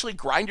you can actually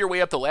grind your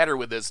way up the ladder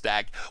with this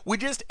deck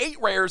with just 8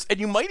 rares, and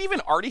you might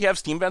even already have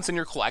Steam Vents in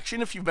your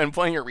collection if you've been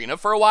playing Arena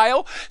for a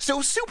while,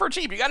 so super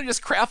cheap. You gotta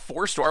just craft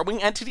 4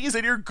 Stormwing Entities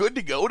and you're good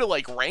to go to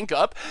like rank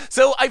up.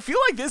 So I feel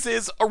like this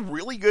is a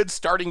really good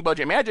starting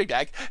budget Magic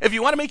deck. If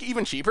you want to make it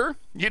even cheaper,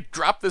 you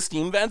drop the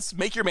Steam Vents,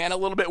 make your mana a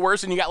little bit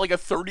worse, and you got like a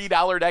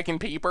 $30 deck in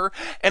paper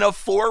and a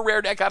 4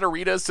 rare deck out of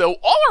Arena. So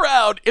all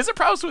around, Izzet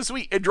Prowess was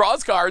sweet. It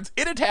draws cards,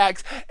 it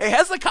attacks, it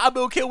has the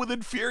combo kill with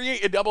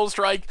Infuriate and Double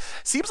Strike.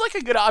 Seems like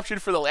a good option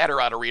for the ladder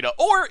on Arena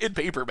or in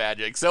paper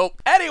Magic. So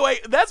anyway,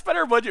 that's been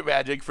our budget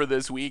Magic for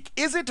this week.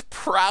 Izzet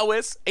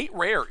Prowess, 8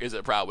 rare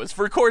Izzet Prowess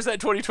for Core Set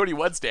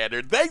 2021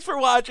 Standard. Thanks for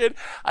watching.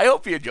 I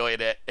hope you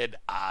enjoyed it, and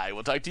I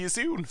will talk to you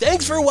soon.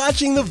 Thanks for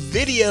watching the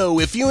video.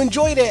 If you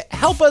enjoyed it,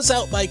 help us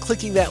out by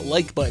clicking that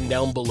like button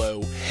down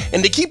below.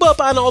 And to keep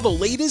up on all the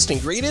latest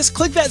and greatest,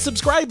 click that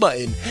subscribe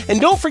button. And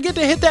don't forget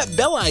to hit that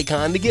bell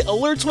icon to get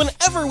alerts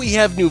whenever we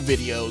have new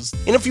videos.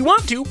 And if you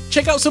want to,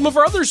 check out some of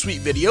our other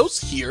sweet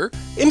videos here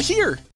and here.